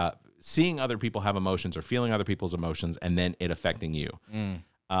or seeing other people have emotions or feeling other people's emotions and then it affecting you.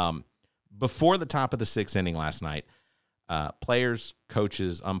 Before the top of the 6th inning last night, players,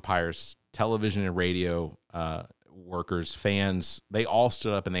 coaches, umpires, television and radio workers, fans, they all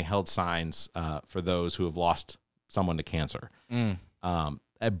stood up and they held signs for those who have lost someone to cancer.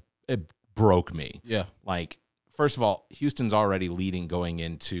 It broke me. Yeah. Like, first of all, Houston's already leading going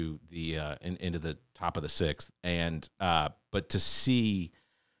into the into the top of the 6th, and but to see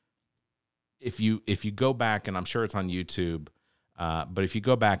if you go back, and I'm sure it's on YouTube, but if you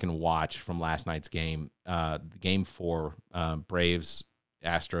go back and watch from last night's game, game 4, Braves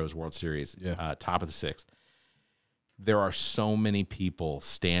Astros World Series, top of the 6th. There are so many people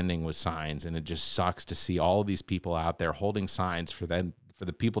standing with signs, and it just sucks to see all of these people out there holding signs for the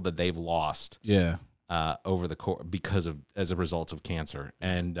people that they've lost. Yeah. Over the course as a result of cancer,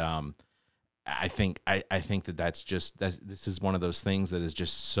 and I think that's this is one of those things that is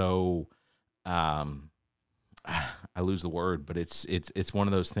just so I lose the word, but it's one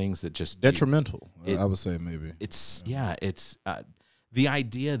of those things that just detrimental. I would say maybe it's the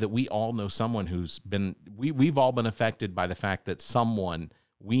idea that we all know someone who's been, we've all been affected by the fact that someone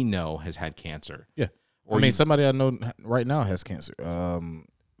we know has had cancer. Yeah. Or I mean, somebody I know right now has cancer.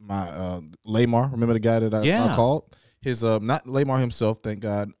 My Lamar, remember the guy that I called? His not Lamar himself, thank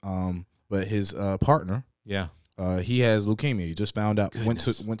God, but his partner. Yeah. He has leukemia. He just found out.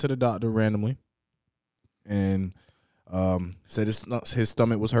 Goodness. Went to the doctor randomly, and said his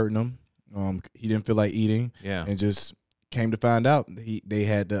stomach was hurting him. He didn't feel like eating. Yeah. And just came to find out they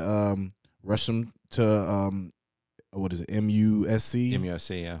had to rush him to what is it, MUSC?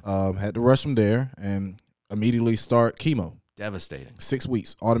 MUSC, yeah. Had to rush him there and immediately start chemo. Devastating. 6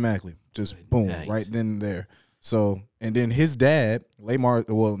 weeks automatically, just boom, Nice. right then and there. So, and then his dad, Lamar,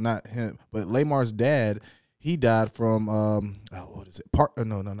 well, not him, but Lamar's dad, he died from what is it?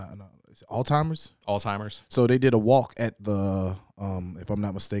 No. Is it Alzheimer's? Alzheimer's. So they did a walk at the, if I'm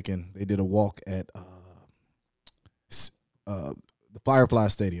not mistaken, they did a walk at the Firefly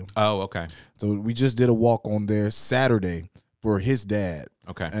Stadium. Oh, okay. So we just did a walk on there Saturday for his dad.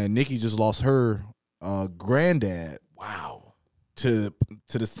 Okay. And Nikki just lost her granddad Wow. to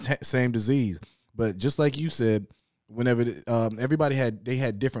the same disease. But just like you said, whenever everybody had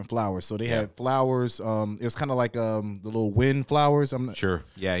different flowers. So they had flowers. It was kind of like the little wind flowers. I'm not Sure.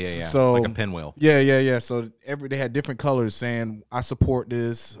 Yeah. So like a pinwheel. Yeah. So they had different colors saying I support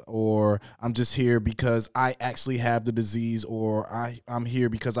this, or I'm just here because I actually have the disease, or I'm here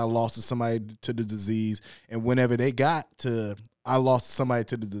because I lost somebody to the disease. And whenever they got to I lost somebody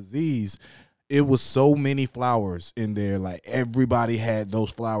to the disease, it was so many flowers in there. Like everybody had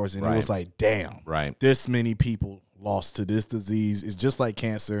those flowers, and it was like, damn, Right. this many people lost to this disease. It's just like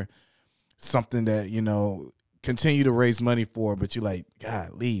cancer, something that, continue to raise money for, but you're like,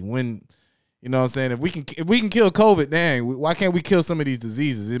 golly, when, you know what I'm saying? If we can kill COVID, dang, why can't we kill some of these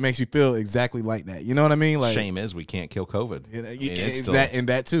diseases? It makes you feel exactly like that. You know what I mean? Like, Shame is we can't kill COVID. it's still,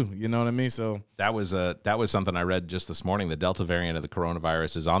 that too. You know what I mean? So that was something I read just this morning. The Delta variant of the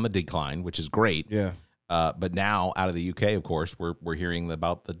coronavirus is on the decline, which is great. yeah. But now out of the UK, of course, we're hearing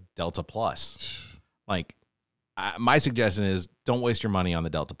about the Delta Plus. Like, my suggestion is don't waste your money on the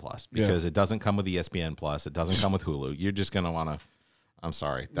Delta Plus because it doesn't come with ESPN Plus. It doesn't come with Hulu. You're just going to want to, I'm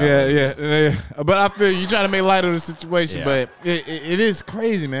sorry. Yeah. But I feel you trying to make light of the situation, Yeah. but it is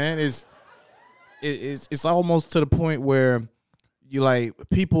crazy, man. It's almost to the point where you like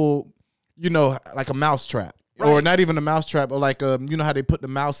people, like a mouse trap. Right. Or not even a mouse trap, or like you know how they put the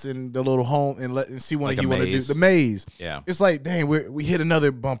mouse in the little home and see what Like he a want to do. maze. The maze. Yeah. It's like, dang, we hit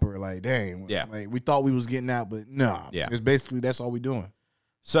another bumper. Like, dang. Yeah. Like we thought we was getting out, but nah. Yeah. It's basically that's all we doing.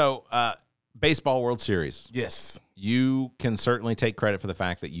 So, Baseball World Series. Yes. You can certainly take credit for the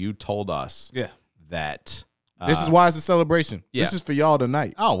fact that you told us Yeah. that. This is why it's a celebration. yeah. This is for y'all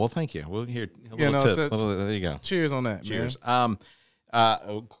tonight. Oh, well, thank you. We'll hear a You little know, tip. so- There you go. Cheers on that. Cheers. Man.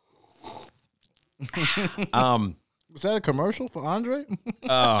 Was that a commercial for Andre?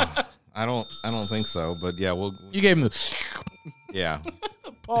 I don't think so, but yeah, You gave him the yeah.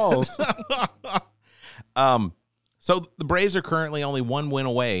 pause. So the Braves are currently only one win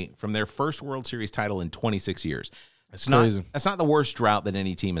away from their first World Series title in 26 years. It's crazy. That's not the worst drought that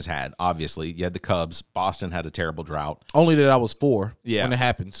any team has had. Obviously, you had the Cubs. Boston had a terrible drought. Only that I was 4 Yeah. when it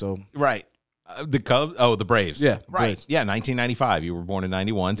happened. So Right. The Cubs. Oh, the Braves. Yeah, Right. Braves. Yeah. 1995. You were born in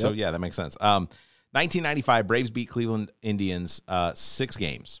 91. So Yep. yeah, that makes sense. 1995, Braves beat Cleveland Indians 6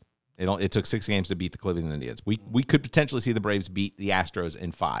 games. It took 6 games to beat the Cleveland Indians. We could potentially see the Braves beat the Astros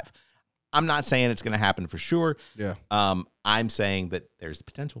in 5. I'm not saying it's going to happen for sure. yeah. I'm saying that there's the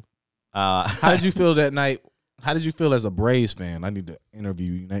potential. How did you feel that night? How did you feel as a Braves fan? I need to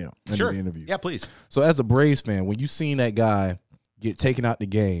interview you now. I Sure. need to interview. Yeah, please. So as a Braves fan, when you seen that guy get taken out the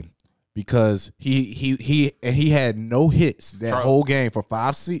game because he had no hits that whole game for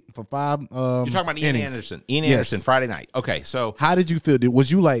 5 You're talking about Ian innings. Anderson. Ian Yes. Anderson, Friday night. Okay, so How did you feel? Was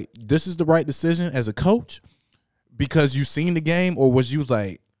you like, this is the right decision as a coach because you seen the game, or was you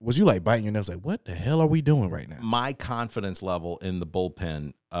like biting your nails like, what the hell are we doing right now? my confidence level in the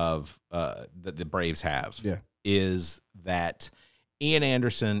bullpen of that the Braves have Yeah. is that Ian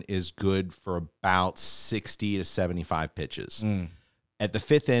Anderson is good for about 60 to 75 pitches. At the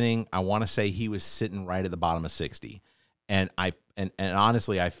 5th inning, I want to say he was sitting right at the bottom of 60. And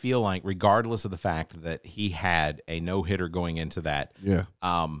honestly, I feel like regardless of the fact that he had a no-hitter going into that, Yeah.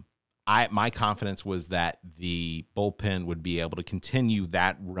 my confidence was that the bullpen would be able to continue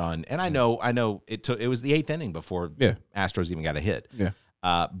that run. And I know it was the 8th inning before Yeah. Astros even got a hit. Yeah.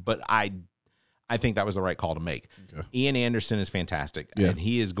 But I think that was the right call to make. Okay. Ian Anderson is fantastic, Yeah. and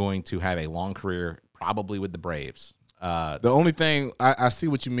he is going to have a long career, probably with the Braves. The only thing I see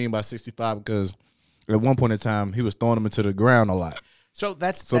what you mean by 65 because at one point in time he was throwing them into the ground a lot. So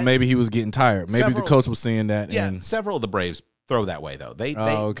maybe he was getting tired. Maybe the coach was seeing that. Yeah, and several of the Braves throw that way though.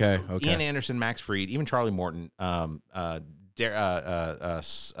 Okay. Ian Anderson, Max Fried, even Charlie Morton. I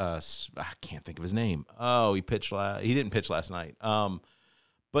can't think of his name. Oh, he didn't pitch last night.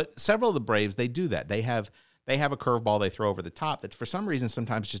 But several of the Braves, they do that. They have a curveball they throw over the top that for some reason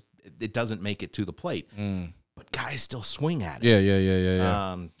sometimes just it doesn't make it to the plate. But guys still swing at it.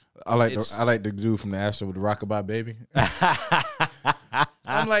 Yeah. I like the dude from the Astro with the Rockabye Baby.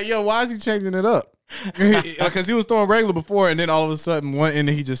 I'm like, yo, why is he changing it up? Because he was throwing regular before, and then all of a sudden one end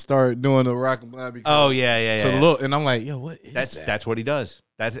he just started doing the Rockabye. Oh yeah. To look, and I'm like, yo, what is that? That's what he does.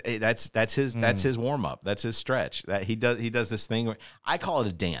 That's his warm up. That's his stretch. That he does this thing. Where, I call it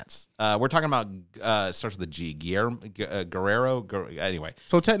a dance. We're talking about starts with a G. Guerrero. Anyway,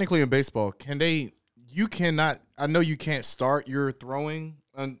 so technically in baseball, you cannot. I know you can't start your throwing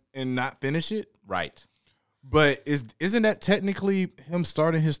and not finish it. Right. But isn't that technically him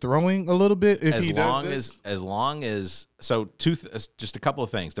starting his throwing a little bit if he does this? As long as just a couple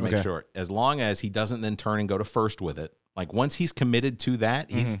of things to make sure. As long as he doesn't then turn and go to first with it. Like once he's committed to that,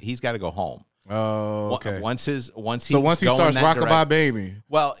 he's got to go home. Oh, okay. Once he starts Rockabye Baby,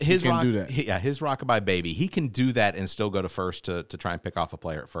 well, he can do that. His Rockabye Baby, he can do that and still go to first to try and pick off a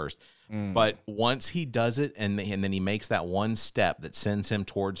player at first. But once he does it and then he makes that one step that sends him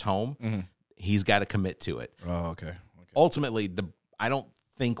towards home, he's got to commit to it. Oh, okay. Ultimately, I don't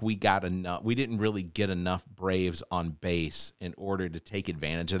think we got enough. We didn't really get enough Braves on base in order to take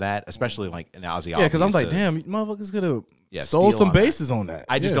advantage of that, especially like in Ozzy. Yeah, because I'm like, damn, motherfuckers could have stole some bases on that.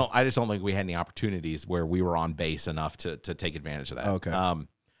 I just don't think we had any opportunities where we were on base enough to take advantage of that. Okay.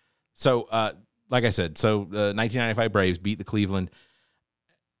 So, like I said, 1995 Braves beat the Cleveland.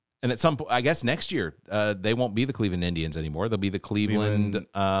 And at some point, I guess next year, they won't be the Cleveland Indians anymore. They'll be the Cleveland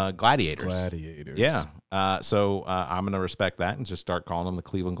Gladiators. Gladiators. Yeah. So I'm going to respect that and just start calling them the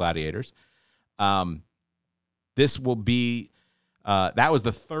Cleveland Gladiators. This will be that was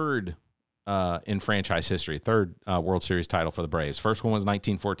the third in franchise history, third World Series title for the Braves. First one was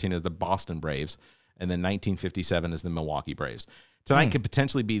 1914 as the Boston Braves, and then 1957 as the Milwaukee Braves. Tonight could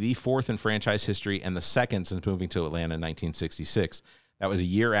potentially be the fourth in franchise history and the second since moving to Atlanta in 1966. That was a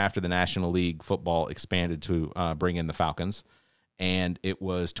year after the National League football expanded to bring in the Falcons. And it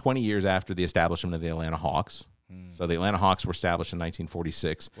was 20 years after the establishment of the Atlanta Hawks. So the Atlanta Hawks were established in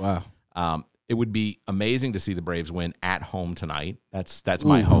 1946. Wow. It would be amazing to see the Braves win at home tonight. That's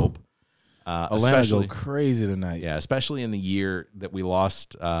my hope. Atlanta go crazy tonight. Yeah, especially in the year that we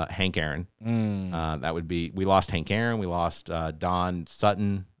lost Hank Aaron. We lost Hank Aaron. We lost Don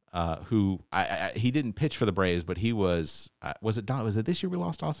Sutton. Who he didn't pitch for the Braves, but he was it Don? Was it this year we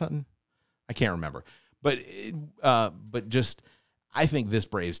lost Don Sutton? I can't remember, but just I think this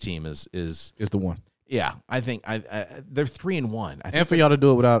Braves team is the one. Yeah, I think they're 3-1. And for y'all to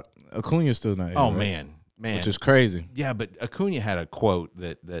do it without Acuna still not here. Oh right? man, which is crazy. Yeah, but Acuna had a quote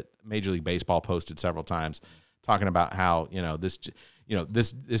that Major League Baseball posted several times, talking about how this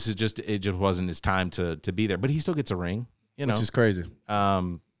is just it just wasn't his time to be there, but he still gets a ring. Which is crazy.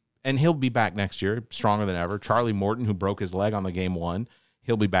 And he'll be back next year, stronger than ever. Charlie Morton, who broke his leg on the game one,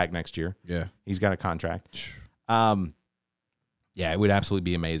 he'll be back next year. Yeah. He's got a contract. Yeah, it would absolutely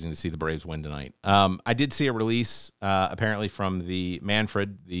be amazing to see the Braves win tonight. I did see a release, apparently, from the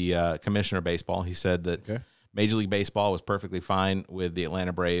Manfred, the commissioner of baseball. He said that Major League Baseball was perfectly fine with the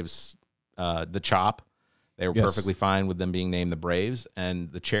Atlanta Braves, the chop. They were perfectly fine with them being named the Braves.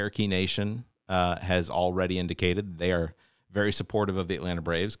 And the Cherokee Nation has already indicated they are very supportive of the Atlanta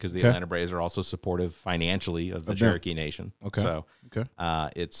Braves because the Atlanta Braves are also supportive financially of the Cherokee Nation. Okay. So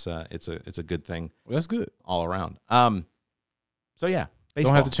it's a good thing. Well, that's good all around. So yeah,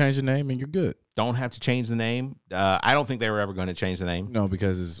 baseball. Don't have to change the name and you're good. Don't have to change the name. I don't think they were ever going to change the name. No,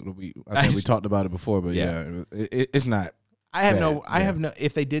 because I think we talked about it before, but it's not. I have no.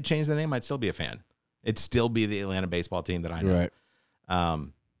 If they did change the name, I'd still be a fan. It'd still be the Atlanta baseball team that I know. Right.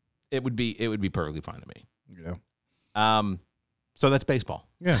 It would be perfectly fine to me. Yeah. So that's baseball.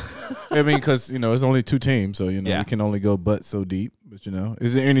 Yeah. I mean, because, it's only two teams, so, we can only go but so deep. But,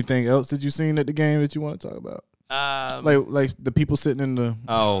 is there anything else that you've seen at the game that you want to talk about? Like the people sitting in the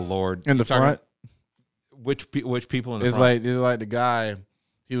Lord in the front. Which people in the front? It's like the guy.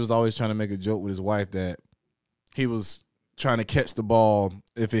 He was always trying to make a joke with his wife that he was trying to catch the ball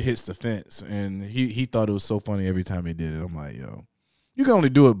if it hits the fence, and he thought it was so funny every time he did it. I'm like, yo, you can only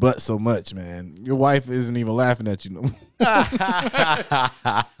do it but so much, man. Your wife isn't even laughing at you no more. You know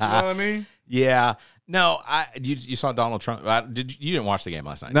what I mean? Yeah. No, you saw Donald Trump. You didn't watch the game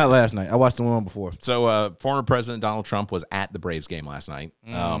last night? Not last night. I watched the one before. So former President Donald Trump was at the Braves game last night,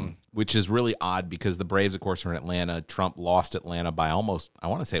 which is really odd because the Braves, of course, are in Atlanta. Trump lost Atlanta by almost, I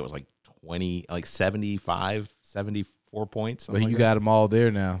want to say it was like 75, 74 points. But you got them all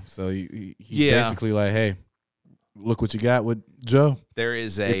there now. So he basically like, hey, look what you got with Joe. There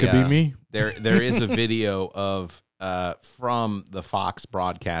is it could be me. There is a video of from the Fox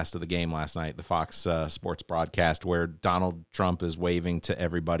broadcast of the game last night, the Fox Sports broadcast, where Donald Trump is waving to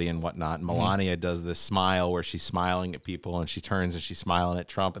everybody and whatnot. And Melania does this smile where she's smiling at people, and she turns and she's smiling at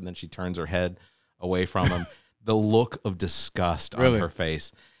Trump, and then she turns her head away from him. The look of disgust on her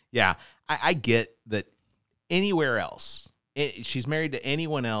face. Yeah, I get that. Anywhere else, she's married to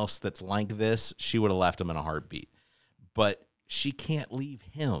anyone else that's like this, she would have left him in a heartbeat. But she can't leave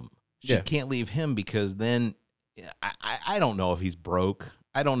him. She can't leave him because then I don't know if he's broke.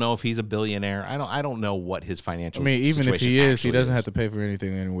 I don't know if he's a billionaire. I don't know what his financial. I mean, even if he is, he doesn't have to pay for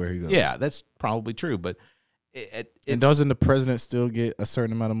anything anywhere he goes. Yeah, that's probably true. But and doesn't the president still get a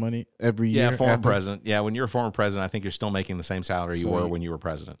certain amount of money every year? Yeah, former president. Yeah, when you're a former president, I think you're still making the same salary you were when you were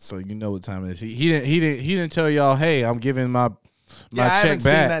president. So you know what time it is. He didn't tell y'all, hey, I'm giving my check back. I haven't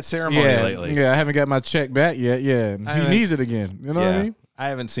seen that ceremony lately. Yeah, I haven't got my check back yet. Yeah, he needs it again. You know what I mean? I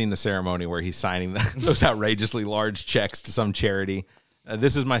haven't seen the ceremony where he's signing those outrageously large checks to some charity.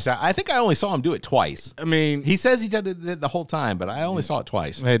 This is my salary. I think I only saw him do it twice. I mean, he says he did it the whole time, but I only saw it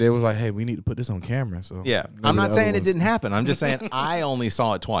twice. Hey, they was like, hey, we need to put this on camera. So yeah, I'm not saying it didn't happen. I'm just saying I only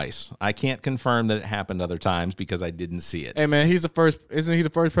saw it twice. I can't confirm that it happened other times because I didn't see it. Hey, man, he's the first. Isn't he the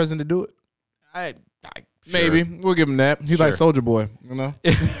first president to do it? Maybe we'll give him that. He's like Soldier Boy, you know.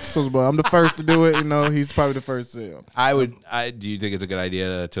 Soldier Boy. I'm the first to do it. You know, he's probably the first to. Do you think it's a good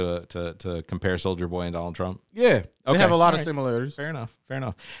idea to compare Soldier Boy and Donald Trump? Yeah, they have a lot of similarities. Fair enough.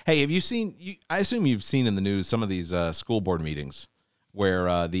 Hey, have you seen? I assume you've seen in the news some of these school board meetings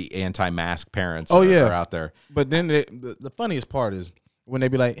where the anti-mask parents are out there. But then the funniest part is when they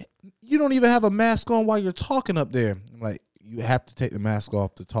be like, "You don't even have a mask on while you're talking up there." I'm like, you have to take the mask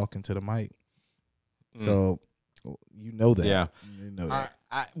off to talk into the mic. So you know that. Yeah. You know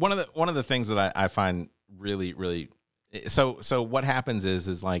that. One of the things that I find really, really so what happens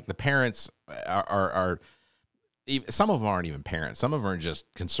is like the parents are some of them aren't even parents. Some of them are just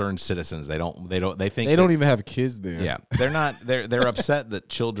concerned citizens. They don't even have kids there. Yeah. They're upset that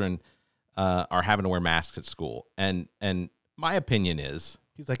children are having to wear masks at school. And my opinion is,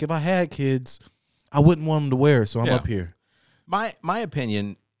 he's like, if I had kids, I wouldn't want them to wear it, so I'm up here. My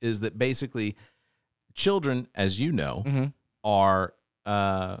opinion is that basically children, as you know, are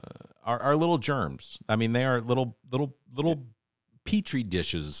little germs. I mean, they are little petri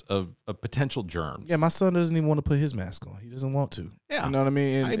dishes of potential germs. Yeah, my son doesn't even want to put his mask on. He doesn't want to. Yeah, you know what I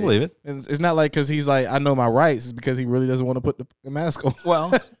mean. I believe it. And it's not like because he's like, I know my rights. It's because he really doesn't want to put the mask on.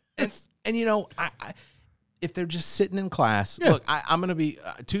 Well, and you know, I if they're just sitting in class, look, I'm going to be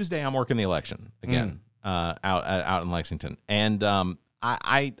Tuesday. I'm working the election again out in Lexington, and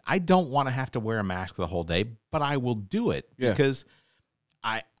I don't want to have to wear a mask the whole day, but I will do it because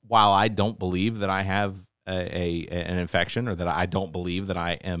while I don't believe that I have an infection or that I don't believe that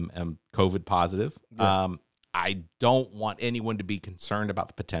I am COVID positive, I don't want anyone to be concerned about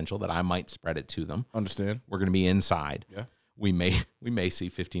the potential that I might spread it to them. Understand? We're going to be inside. Yeah. We may see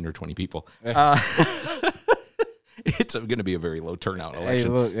 15 or 20 people. It's going to be a very low turnout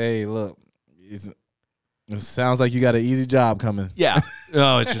election. Hey, look. It sounds like you got an easy job coming. Yeah.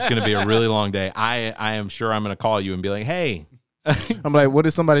 Oh, it's just going to be a really long day. I am sure I'm going to call you and be like, hey. I'm like, what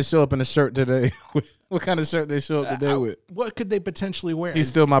did somebody show up in a shirt today? What kind of shirt they show up today with? What could they potentially wear? He's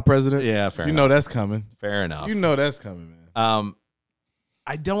still my president. Yeah, fair enough. You know that's coming. Fair enough. You know that's coming, man.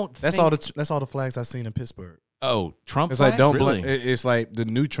 I don't That's all the flags I've seen in Pittsburgh. Oh, Trump it's flag? Like, don't really? blame. It's like the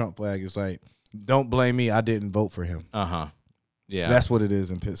new Trump flag. It's like, don't blame me. I didn't vote for him. Yeah, that's what it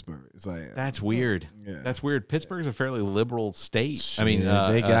is in Pittsburgh. It's like that's weird. Yeah, that's weird. Pittsburgh's a fairly liberal state. I mean,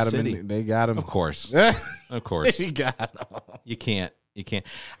 they got him. They got him. Of course, of course. They got him. You can't.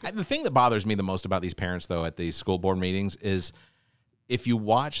 The thing that bothers me the most about these parents, though, at these school board meetings is if you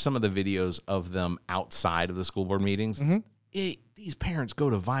watch some of the videos of them outside of the school board meetings, these parents go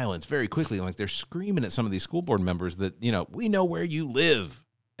to violence very quickly. Like they're screaming at some of these school board members that, we know where you live.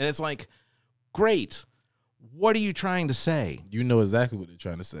 And it's like, great. What are you trying to say? You know exactly what they're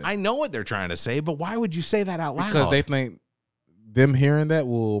trying to say. I know what they're trying to say, but why would you say that out loud? Because they think them hearing that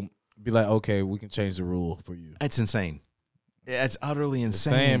will be like, okay, we can change the rule for you. It's insane. It's utterly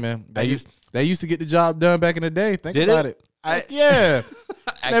insane, man. They used to get the job done back in the day. Think about it. Yeah.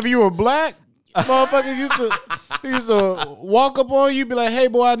 Whenever you were black, Motherfuckers used to walk up on you, be like, "Hey,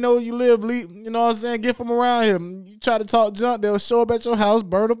 boy, I know where you live. You know what I'm saying? Get from around here." You try to talk junk, they'll show up at your house,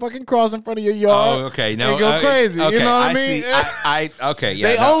 burn a fucking cross in front of your yard. Oh, okay. No, and go crazy. Okay. You know what I See, mean? okay. Yeah.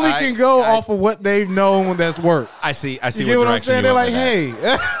 They only can go off of what they've known that's worked. I see. You get what I'm saying? They're like, hey.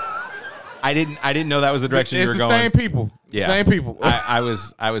 "Hey." I didn't know that was the direction you were going. It's the same people. Yeah. Same people. I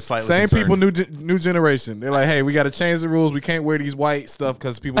was slightly same concerned. people, new generation. They're like, "Hey, we got to change the rules. We can't wear these white stuff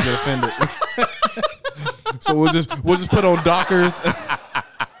because people get offended." So we'll just put on Dockers,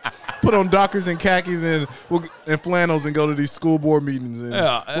 and khakis and flannels and go to these school board meetings and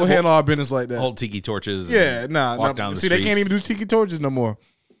we'll handle our business like that. Hold tiki torches. Yeah, walk down the See, streets. they can't even do tiki torches no more.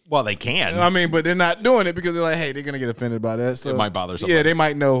 Well, they can. I mean, but they're not doing it because they're like, "Hey, they're gonna get offended by that." So It might bother somebody. Yeah, they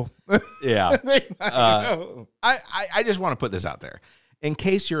might know. Yeah. They might know. I just want to put this out there. In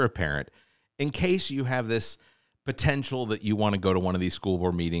case you're a parent, in case you have this potential that you want to go to one of these school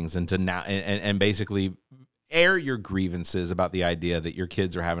board meetings and to now and basically air your grievances about the idea that your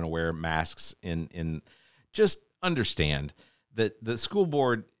kids are having to wear masks in just understand that the school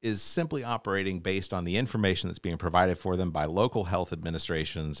board is simply operating based on the information that's being provided for them by local health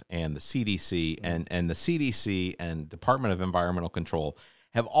administrations and the CDC, and the CDC and Department of Environmental Control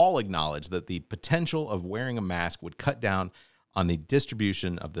have all acknowledged that the potential of wearing a mask would cut down on the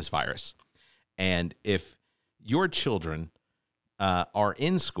distribution of this virus. And if your children are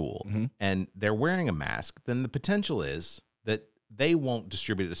in school and they're wearing a mask, then the potential is that they won't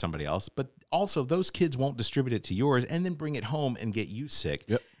distribute it to somebody else, but also those kids won't distribute it to yours and then bring it home and get you sick.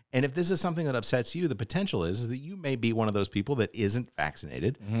 Yep. And if this is something that upsets you, the potential is that you may be one of those people that isn't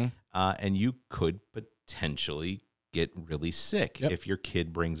vaccinated, and you could potentially get really sick if your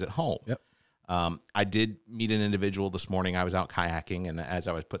kid brings it home. Yep. I did meet an individual this morning. I was out kayaking, and as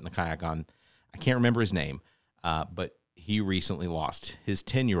I was putting the kayak on, I can't remember his name, but he recently lost his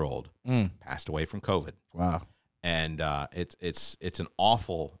 10-year-old, passed away from COVID. Wow. And it's an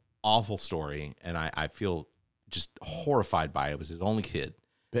awful, awful story, and I feel just horrified by it. It was his only kid,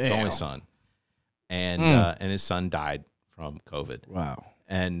 his only son, and his son died from COVID. Wow.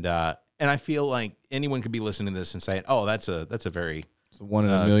 And I feel like anyone could be listening to this and saying, "Oh, that's a very It's 1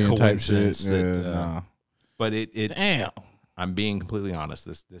 in a million type shit. that, Nah. But it Damn. I'm being completely honest.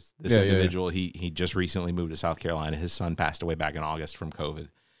 This Yeah, individual, he just recently moved to South Carolina. His son passed away back in August from COVID,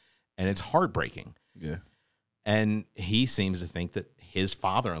 and it's heartbreaking. Yeah. And he seems to think that his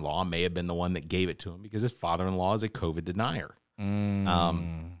father-in-law may have been the one that gave it to him because his father-in-law is a COVID denier.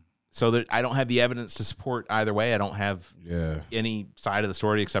 So that I don't have the evidence to support either way. I don't have any side of the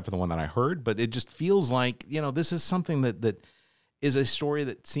story except for the one that I heard. But it just feels like, this is something that is a story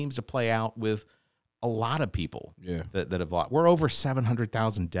that seems to play out with a lot of people that have lost. We're over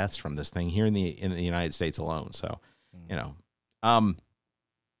 700,000 deaths from this thing here in the United States alone. So,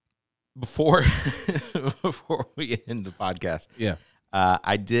 before we end the podcast,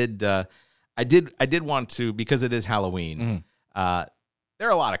 I did want to, because it is Halloween. There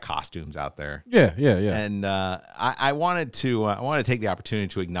are a lot of costumes out there. Yeah. And I wanted to take the opportunity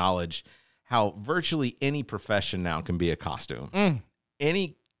to acknowledge how virtually any profession now can be a costume.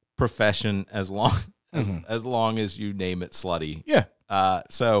 Any profession, as long as you name it slutty. Yeah.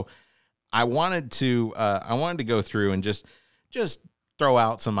 So I wanted to go through and just throw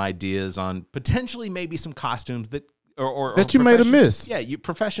out some ideas on potentially maybe some costumes that that you made a miss. Yeah,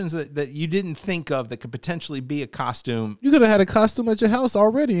 professions that you didn't think of that could potentially be a costume. You could have had a costume at your house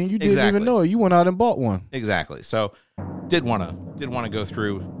already, and you didn't even know it. You went out and bought one. Exactly. So, did want to go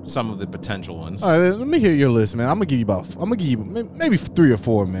through some of the potential ones. All right, let me hear your list, man. I'm gonna give you maybe 3 or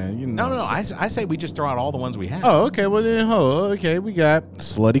 4, man. No. I say we just throw out all the ones we have. Oh, okay. Well then, okay. We got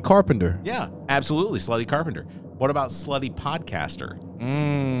slutty carpenter. Yeah, absolutely, slutty carpenter. What about slutty podcaster?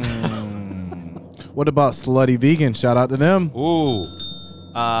 What about slutty vegan? Shout out to them. Ooh.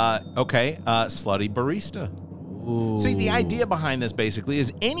 Okay. Slutty barista. Ooh. See, the idea behind this basically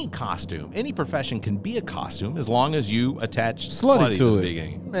is any costume, any profession can be a costume as long as you attach slutty to the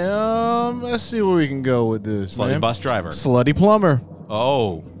beginning. Let's see where we can go with this. Slutty bus driver. Slutty plumber.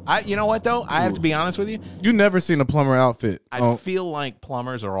 Oh. You know what, though? I have to be honest with you. You never seen a plumber outfit. I feel like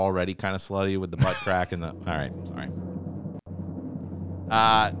plumbers are already kind of slutty with the butt crack and the... All right. Sorry.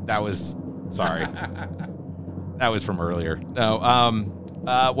 That was... Sorry. That was from earlier. No.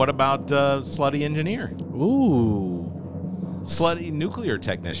 What about slutty engineer? Ooh. Slutty nuclear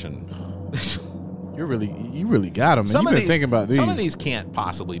technician. You really got them. You've been thinking about these. Some of these can't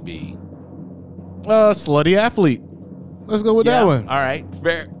possibly be. Slutty athlete. Let's go with that one. All right.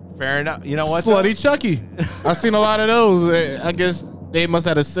 Fair enough. You know what? Slutty Chucky. I've seen a lot of those. I guess they must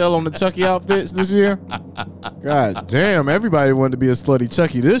have a sale on the Chucky outfits this year. God damn. Everybody wanted to be a slutty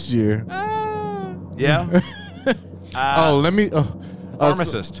Chucky this year. Yeah. Let me.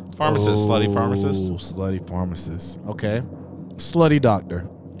 Pharmacist. Slutty pharmacist. Slutty pharmacist. Okay. Slutty doctor.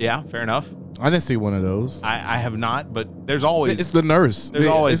 Yeah, fair enough. I didn't see one of those. I have not, but there's always It's the nurse. There's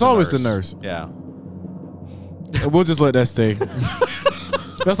always it's always the nurse. Yeah. We'll just let that stay.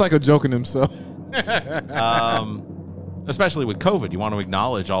 That's like a joke in himself. Especially with COVID, you want to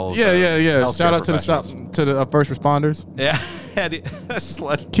acknowledge all of Yeah. healthcare Shout out to the first responders. Yeah.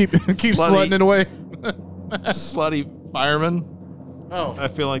 Slut, Keep slutting it away. slutty fireman. Oh, I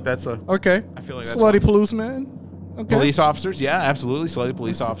feel like that's a okay. I feel like that's Slutty policeman. Okay. police officers. Yeah, absolutely. Slutty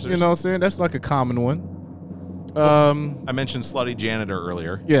police officers. You know what I'm saying? That's like a common one. I mentioned slutty janitor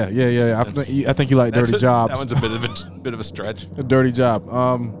earlier. Yeah. I think you like dirty jobs. That one's a bit of a stretch. A dirty job.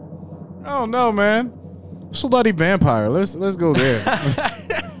 I don't know, man. Slutty vampire. Let's go there.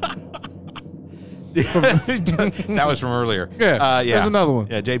 That was from earlier. Yeah. There's another one.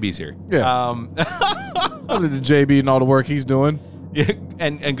 Yeah, JB's here. Yeah. Other than JB and all the work he's doing. Yeah,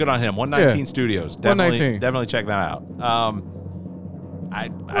 and good on him. 119 Studios. Definitely, 119. definitely check that out. I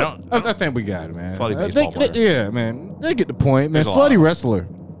think we got it, man. Slutty baseball player. Yeah, man. They get the point, man. There's a lot. Slutty wrestler.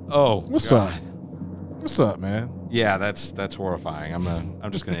 Oh, What's God. up? What's up, man? Yeah, that's horrifying.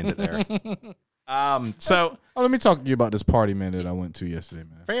 I'm just gonna end it there. So let me talk to you about this party, man, that I went to yesterday,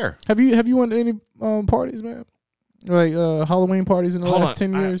 man. fair. Have you went to any parties, man? Like Halloween parties in the last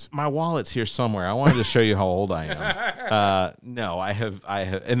 10 years? My wallet's here somewhere. I wanted to show you how old I am. No, I have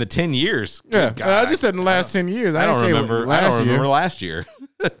in the 10 years. Yeah, God, I just said in the last 10 years. I don't remember. I don't remember year. last year.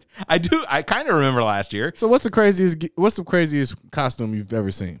 I do. I kind of remember last year. So what's the craziest costume you've ever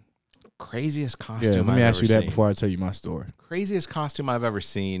seen? Craziest costume. Yeah, let me ask you that before I tell you my story. Craziest costume I've ever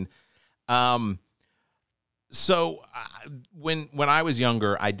seen. So when I was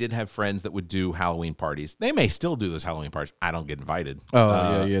younger, I did have friends that would do Halloween parties. They may still do those Halloween parties. I don't get invited.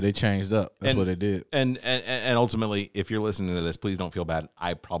 Oh, yeah, they changed up. That's what they did. And ultimately, if you're listening to this, please don't feel bad.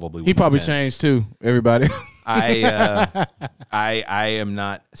 I probably He probably changed too. Everybody. I am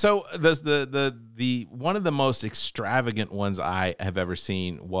not. So the one of the most extravagant ones I have ever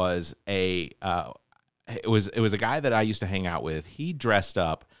seen was it was a guy that I used to hang out with. He dressed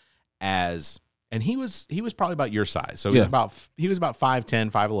up as. And he was probably about your size. So he was about 5'10",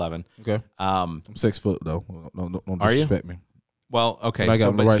 5'11". Okay. I'm 6 foot though. Don't disrespect me. Well, okay. But I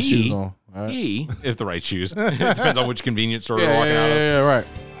got the right shoes on. All right. If the right shoes. It depends on which convenience store you're walking out of. Yeah, right.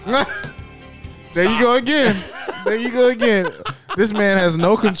 There you go again. This man has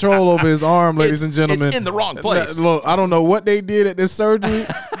no control over his arm, ladies and gentlemen. It's in the wrong place. Look, I don't know what they did at this surgery,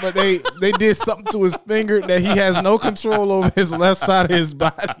 but they did something to his finger that he has no control over his left side of his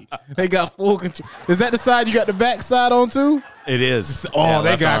body. They got full control. Is that the side you got the back side on too? It is. Oh, yeah,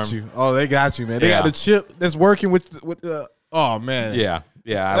 they got arm. you. Oh, they got you, man. They got the chip that's working with the. Oh man. Yeah.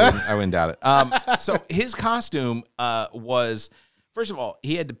 I wouldn't doubt it. So his costume was, first of all,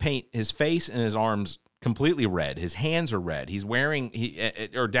 he had to paint his face and his arms completely red. His hands are red. He's wearing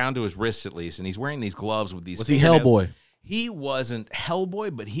or down to his wrists at least, and he's wearing these gloves with these. Was he Hellboy? He wasn't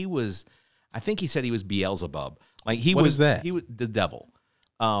Hellboy, but he was. I think he said he was Beelzebub. Like he what was. Is that? He was the devil.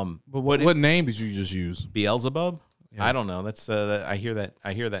 But what name did you just use? Beelzebub. Yeah. I don't know. That's I hear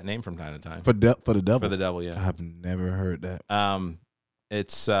that name from time to time. For the devil. For the devil, yeah. I've never heard that.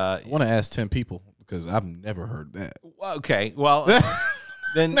 It's. I want to ask 10 people because I've never heard that. Okay, well.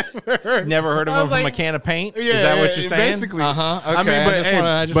 Then never heard of him from a can of paint? Yeah, is that what you're saying? Basically. Okay. I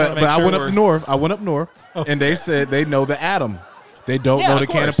mean, but I went up north. I went up north, and they said they know the atom. They don't know the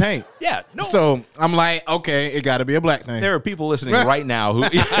can of paint. Yeah. No. So I'm like, okay, it got to be a black thing. There are people listening right now who.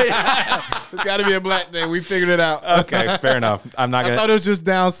 It's got to be a black thing. We figured it out. Okay, fair enough. I'm not gonna. I thought it was just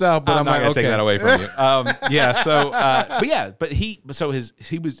down south, but I'm not like, gonna okay, take that away from you. Yeah. So, but he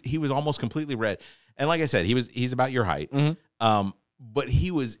was almost completely red, and like I said, he's about your height. Mm-hmm. But he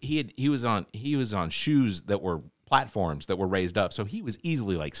was on shoes that were platforms that were raised up, so he was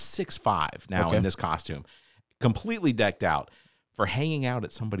easily like 6'5" now in this costume, completely decked out for hanging out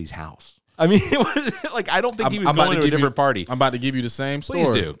at somebody's house. I mean, it was like I don't think he was going to a different party. I'm about to give you the same story.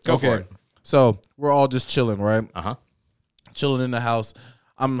 Please do. Go for it. So we're all just chilling, right? Chilling in the house.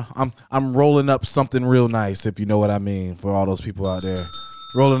 I'm rolling up something real nice, if you know what I mean. For all those people out there,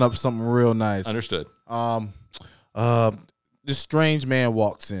 rolling up something real nice. Understood. This strange man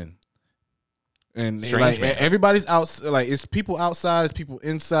walks in, and strange man. Everybody's out. Like it's people outside, it's people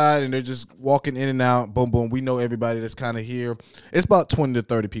inside, and they're just walking in and out. Boom, boom. We know everybody that's kind of here. It's about 20 to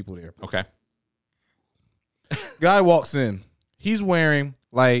 30 people there. Okay. Guy walks in. He's wearing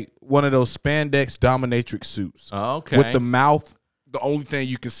like one of those spandex dominatrix suits. Okay. With the mouth, the only thing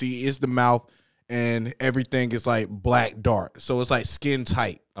you can see is the mouth, and everything is like black dark. So it's like skin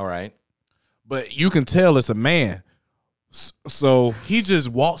tight. All right. but you can tell it's a man. So he just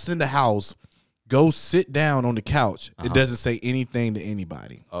walks in the house, goes sit down on the couch. It doesn't say anything to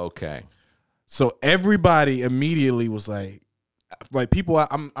anybody. Okay. So everybody immediately was like people.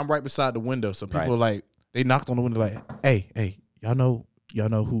 I'm right beside the window, so people are like, they knocked on the window like, hey, y'all know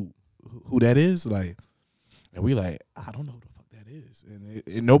who that is? Like, and we like, I don't know who the fuck that is,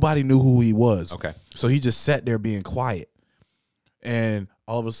 and nobody knew who he was. Okay. So he just sat there being quiet, and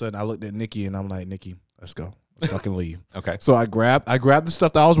all of a sudden I looked at Nikki and I'm like, Nikki, let's go, let's fucking leave. Okay. So I grabbed the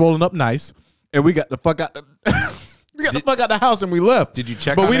stuff that I was rolling up nice, and we got the fuck out. The fuck out the house and we left. Did you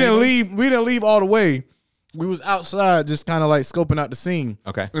check? But on we didn't anybody? leave. We didn't leave all the way. We was outside, just kind of like scoping out the scene.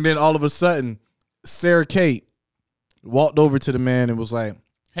 Okay. And then all of a sudden, Sarah Kate walked over to the man and was like,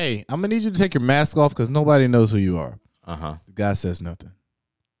 "Hey, I'm gonna need you to take your mask off because nobody knows who you are." The guy says nothing.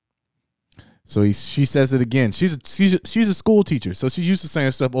 So she says it again. She's a school teacher, so she's used to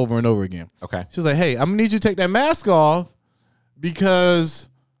saying stuff over and over again. Okay. She's like, "Hey, I'm gonna need you to take that mask off because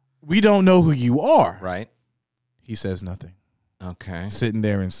we don't know who you are." Right. He says nothing. Okay. Sitting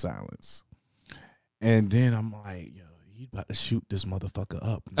there in silence. And then I'm like, yo, he's about to shoot this motherfucker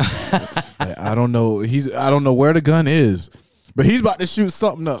up. Like, I don't know where the gun is, but he's about to shoot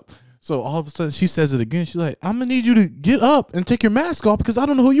something up. So all of a sudden she says it again. She's like, I'm gonna need you to get up and take your mask off because I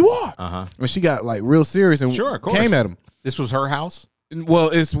don't know who you are. And she got like real serious and Sure, of course. came at him. This was her house? Well,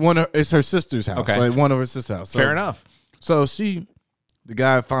 it's her sister's house. Okay. Like one of her sister's house. So, Fair enough. So the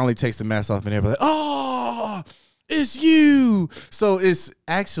guy finally takes the mask off and everybody's like, oh, it's you. So it's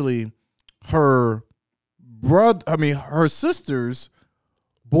actually her sister's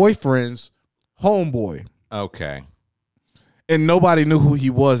boyfriend's homeboy. Okay. And nobody knew who he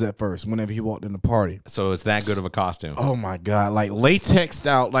was at first whenever he walked in the party. So it's that good of a costume. Oh my God. Like latexed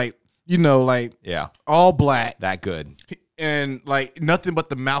out, like, like Yeah. all black. That good. And like nothing but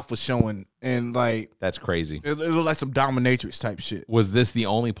the mouth was showing. And like That's crazy. it looked like some dominatrix type shit. Was this the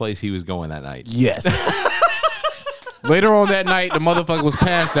only place he was going that night? Yes. Later on that night, the motherfucker was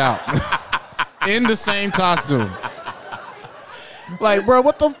passed out in the same costume. Like, bro,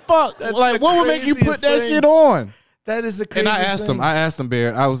 what the fuck? That's like, the what would make you put craziest that thing. shit on? That is the And craziest I asked him,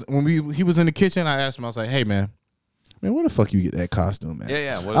 Barrett. He was in the kitchen. I asked him, I was like, hey, man, where the fuck you get that costume, man?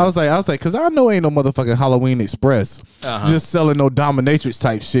 Yeah. I was like, because I know ain't no motherfucking Halloween Express just selling no dominatrix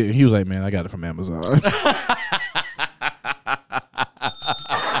type shit. And he was like, man, I got it from Amazon.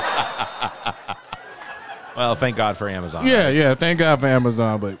 Well, thank God for Amazon. Yeah. Thank God for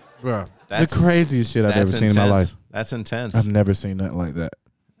Amazon. But, bro, the craziest shit I've ever seen in my life. That's intense. I've never seen nothing like that.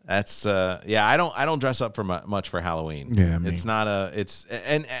 That's I don't dress up for much for Halloween. Yeah, I mean. it's not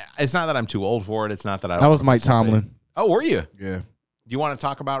that I'm too old for it. It's not that I was Mike Tomlin. Oh, were you? Yeah. Do you want to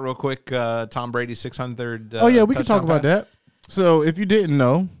talk about real quick Tom Brady's 600? Oh yeah, we can talk about that. So if you didn't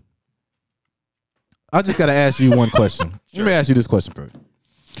know, I just got to ask you one question. Let me ask you this question first.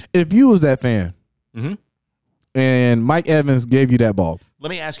 If you was that fan, and Mike Evans gave you that ball, let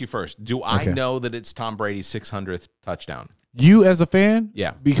me ask you first. Do I know that it's Tom Brady's 600th touchdown? You as a fan,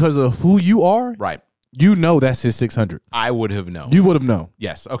 Yeah. because of who you are, Right. you know that's his 600. I would have known. You would have known.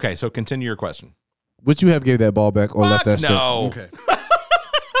 Yes. Okay. So continue your question. Would you have gave that ball back or left that straight? No. Okay.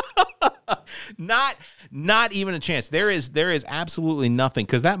 Not even a chance. There is absolutely nothing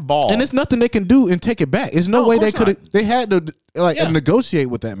because that ball. And it's nothing they can do and take it back. There's no No, way of they course could have. They had to negotiate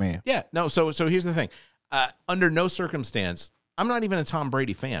with that man. Yeah. No. So here's the thing. Under no circumstance, I'm not even a Tom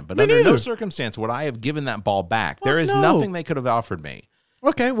Brady fan, but Me under no neither. circumstance would I have given that ball back. Fuck There is no. nothing they could have offered me.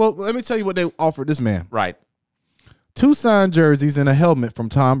 Okay, well, let me tell you what they offered this man. Right. 2 signed jerseys and a helmet from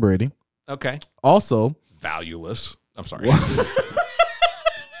Tom Brady. Okay. Also, Valueless. I'm sorry.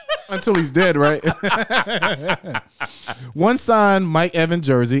 until he's dead, right? 1 signed Mike Evans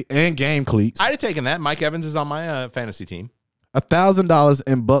jersey and game cleats. I'd have taken that. Mike Evans is on my fantasy team. $1,000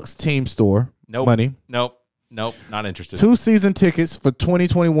 in Bucks team store money. Nope. Not interested. 2 season tickets for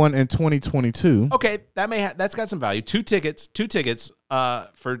 2021 and 2022. Okay, that's got some value. Two tickets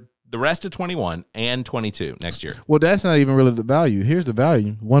for the rest of 21 and 22 next year. Well, that's not even really the value. Here's the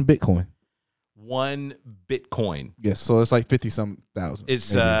value: 1 Bitcoin. 1 Bitcoin. Yes, so it's like 50-some thousand.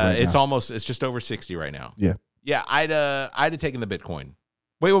 It's maybe right it's now. almost it's just over 60 right now. Yeah. Yeah, I'd have taken the Bitcoin.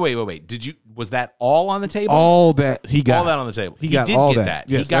 Wait. Was that all on the table? all that he got. All that on the table. He got did all get that.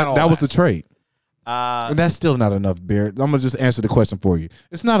 He Yes, got all that was the trade. And that's still not enough, Barrett. I'm gonna just answer the question for you.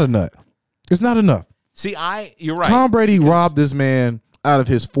 It's not enough. It's not enough. See, you're right. Tom Brady robbed this man out of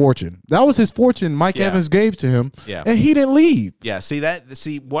his fortune. That was his fortune Mike Yeah. Evans gave to him. Yeah. And he didn't leave. Yeah, see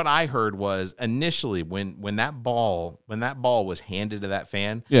what I heard was initially when that ball was handed to that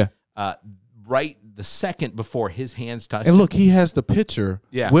fan, Yeah. right the second before his hands touched And it. look, he has the picture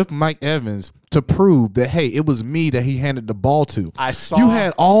with Mike Evans to prove that, hey, it was me that he handed the ball to. I saw. You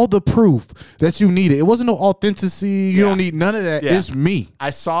had all the proof that you needed. It wasn't no authenticity. You don't need none of that. Yeah. It's me.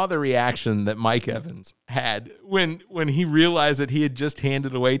 I saw the reaction that Mike Evans had when he realized that he had just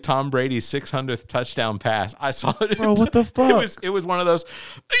handed away Tom Brady's 600th touchdown pass. I saw it. Bro, what the fuck? It was one of those.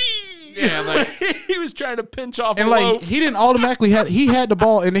 Yeah, like he was trying to pinch off And a like loaf. he didn't automatically he had the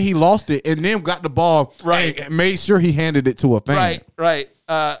ball and then he lost it and then got the ball and made sure he handed it to a fan. Right.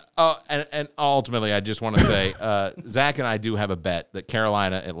 And ultimately, I just want to say, Zach and I do have a bet that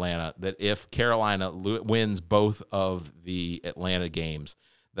Carolina, Atlanta, that if Carolina wins both of the Atlanta games,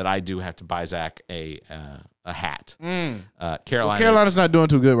 that I do have to buy Zach a hat. Carolina's not doing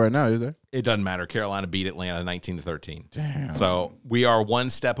too good right now, is there? It doesn't matter. Carolina beat Atlanta 19-13. Damn. So we are one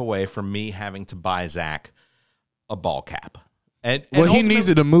step away from me having to buy Zach a ball cap. And He needs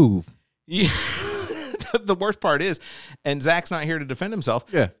it to move. Yeah. The worst part is, and Zach's not here to defend himself.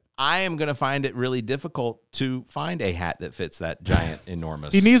 Yeah. I am going to find it really difficult to find a hat that fits that giant,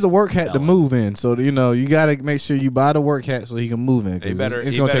 enormous. He needs a work hat to move in. So, you got to make sure you buy the work hat so he can move in. It's going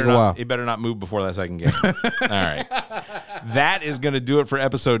to take a while. He better not move before that second game. All right. That is going to do it for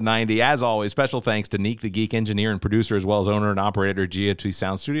episode 90. As always, special thanks to Neek, the geek engineer and producer, as well as owner and operator of GOT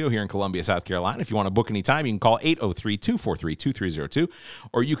Sound Studio here in Columbia, South Carolina. If you want to book any time, you can call 803-243-2302,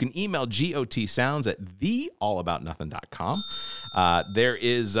 or you can email gotsounds at theallaboutnothing.com. There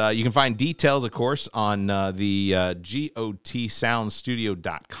is, you can find details, of course, on the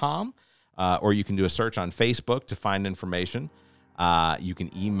gotsoundstudio.com, or you can do a search on Facebook to find information. You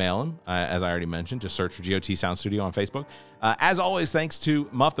can email him, as I already mentioned. Just search for GOT Sound Studio on Facebook. As always, thanks to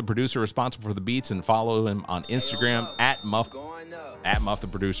Muff, the producer responsible for the beats, and follow him on Instagram at Muff the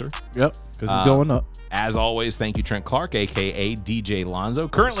producer. Yep, because it's going up. As always, thank you, Trent Clark, a.k.a. DJ Lonzo.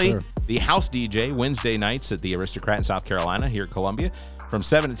 Currently, the house DJ, Wednesday nights at the Aristocrat in South Carolina here at Columbia from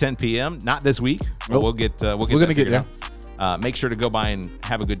 7 to 10 p.m. Not this week, but we'll get We're going to get there. Make sure to go by and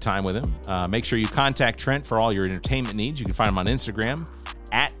have a good time with him. Make sure you contact Trent for all your entertainment needs. You can find him on Instagram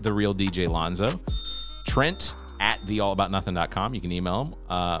at TheRealDJLonzo. Trent at theallaboutnothing.com. You can email him.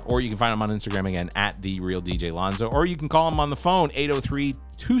 Or you can find him on Instagram again at TheRealDJLonzo. Or you can call him on the phone,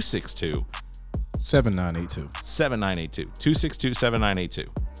 803-262. 7982. 262-7982.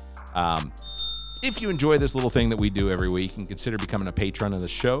 If you enjoy this little thing that we do every week, you can consider becoming a patron of the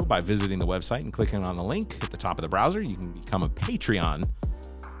show by visiting the website and clicking on the link at the top of the browser. You can become a Patreon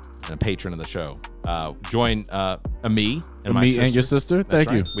and a patron of the show. Join me and my sister. And your sister.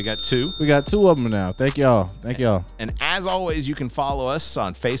 Thank you. We got two. We got two of them now. Thank y'all. And as always, you can follow us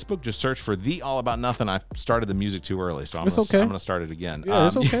on Facebook. Just search for The All About Nothing. I started the music too early, so I'm going to start it again. Yeah,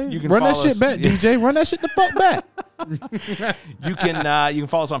 it's okay. You can run that follow shit back, DJ. Run that shit the fuck back. You can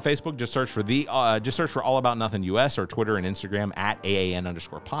follow us on Facebook. Just search for All About Nothing US, or Twitter and Instagram at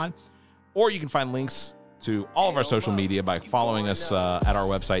AAN_pod. Or you can find links to all of our social media by following us at our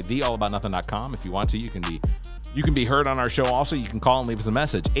website, theallaboutnothing.com. If you want to, you can be heard on our show. Also, you can call and leave us a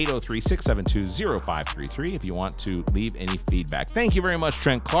message, 803-672-0533, if you want to leave any feedback. Thank you very much,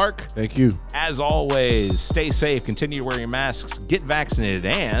 Trent Clark. Thank you. As always, stay safe, continue to wear your masks, get vaccinated,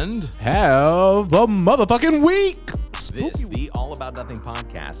 and have a motherfucking week. This, the All About Nothing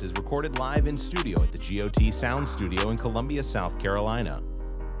podcast, is recorded live in studio at the GOT Sound Studio in Columbia, South Carolina.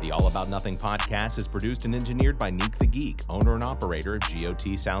 The All About Nothing podcast is produced and engineered by Neek the Geek, owner and operator of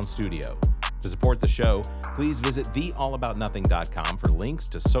GOT Sound Studio. To support the show, please visit theallaboutnothing.com for links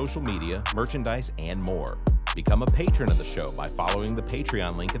to social media, merchandise, and more. Become a patron of the show by following the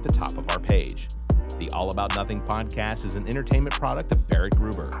Patreon link at the top of our page. The All About Nothing podcast is an entertainment product of Barrett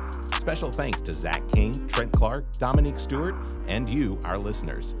Gruber. Special thanks to Zach King, Trent Clark, Dominique Stewart, and you, our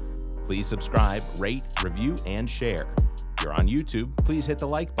listeners. Please subscribe, rate, review, and share. If you're on YouTube, please hit the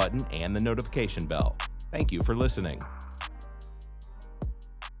like button and the notification bell. Thank you for listening.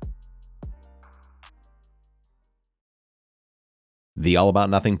 The All About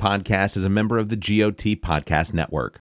Nothing podcast is a member of the GOT Podcast Network.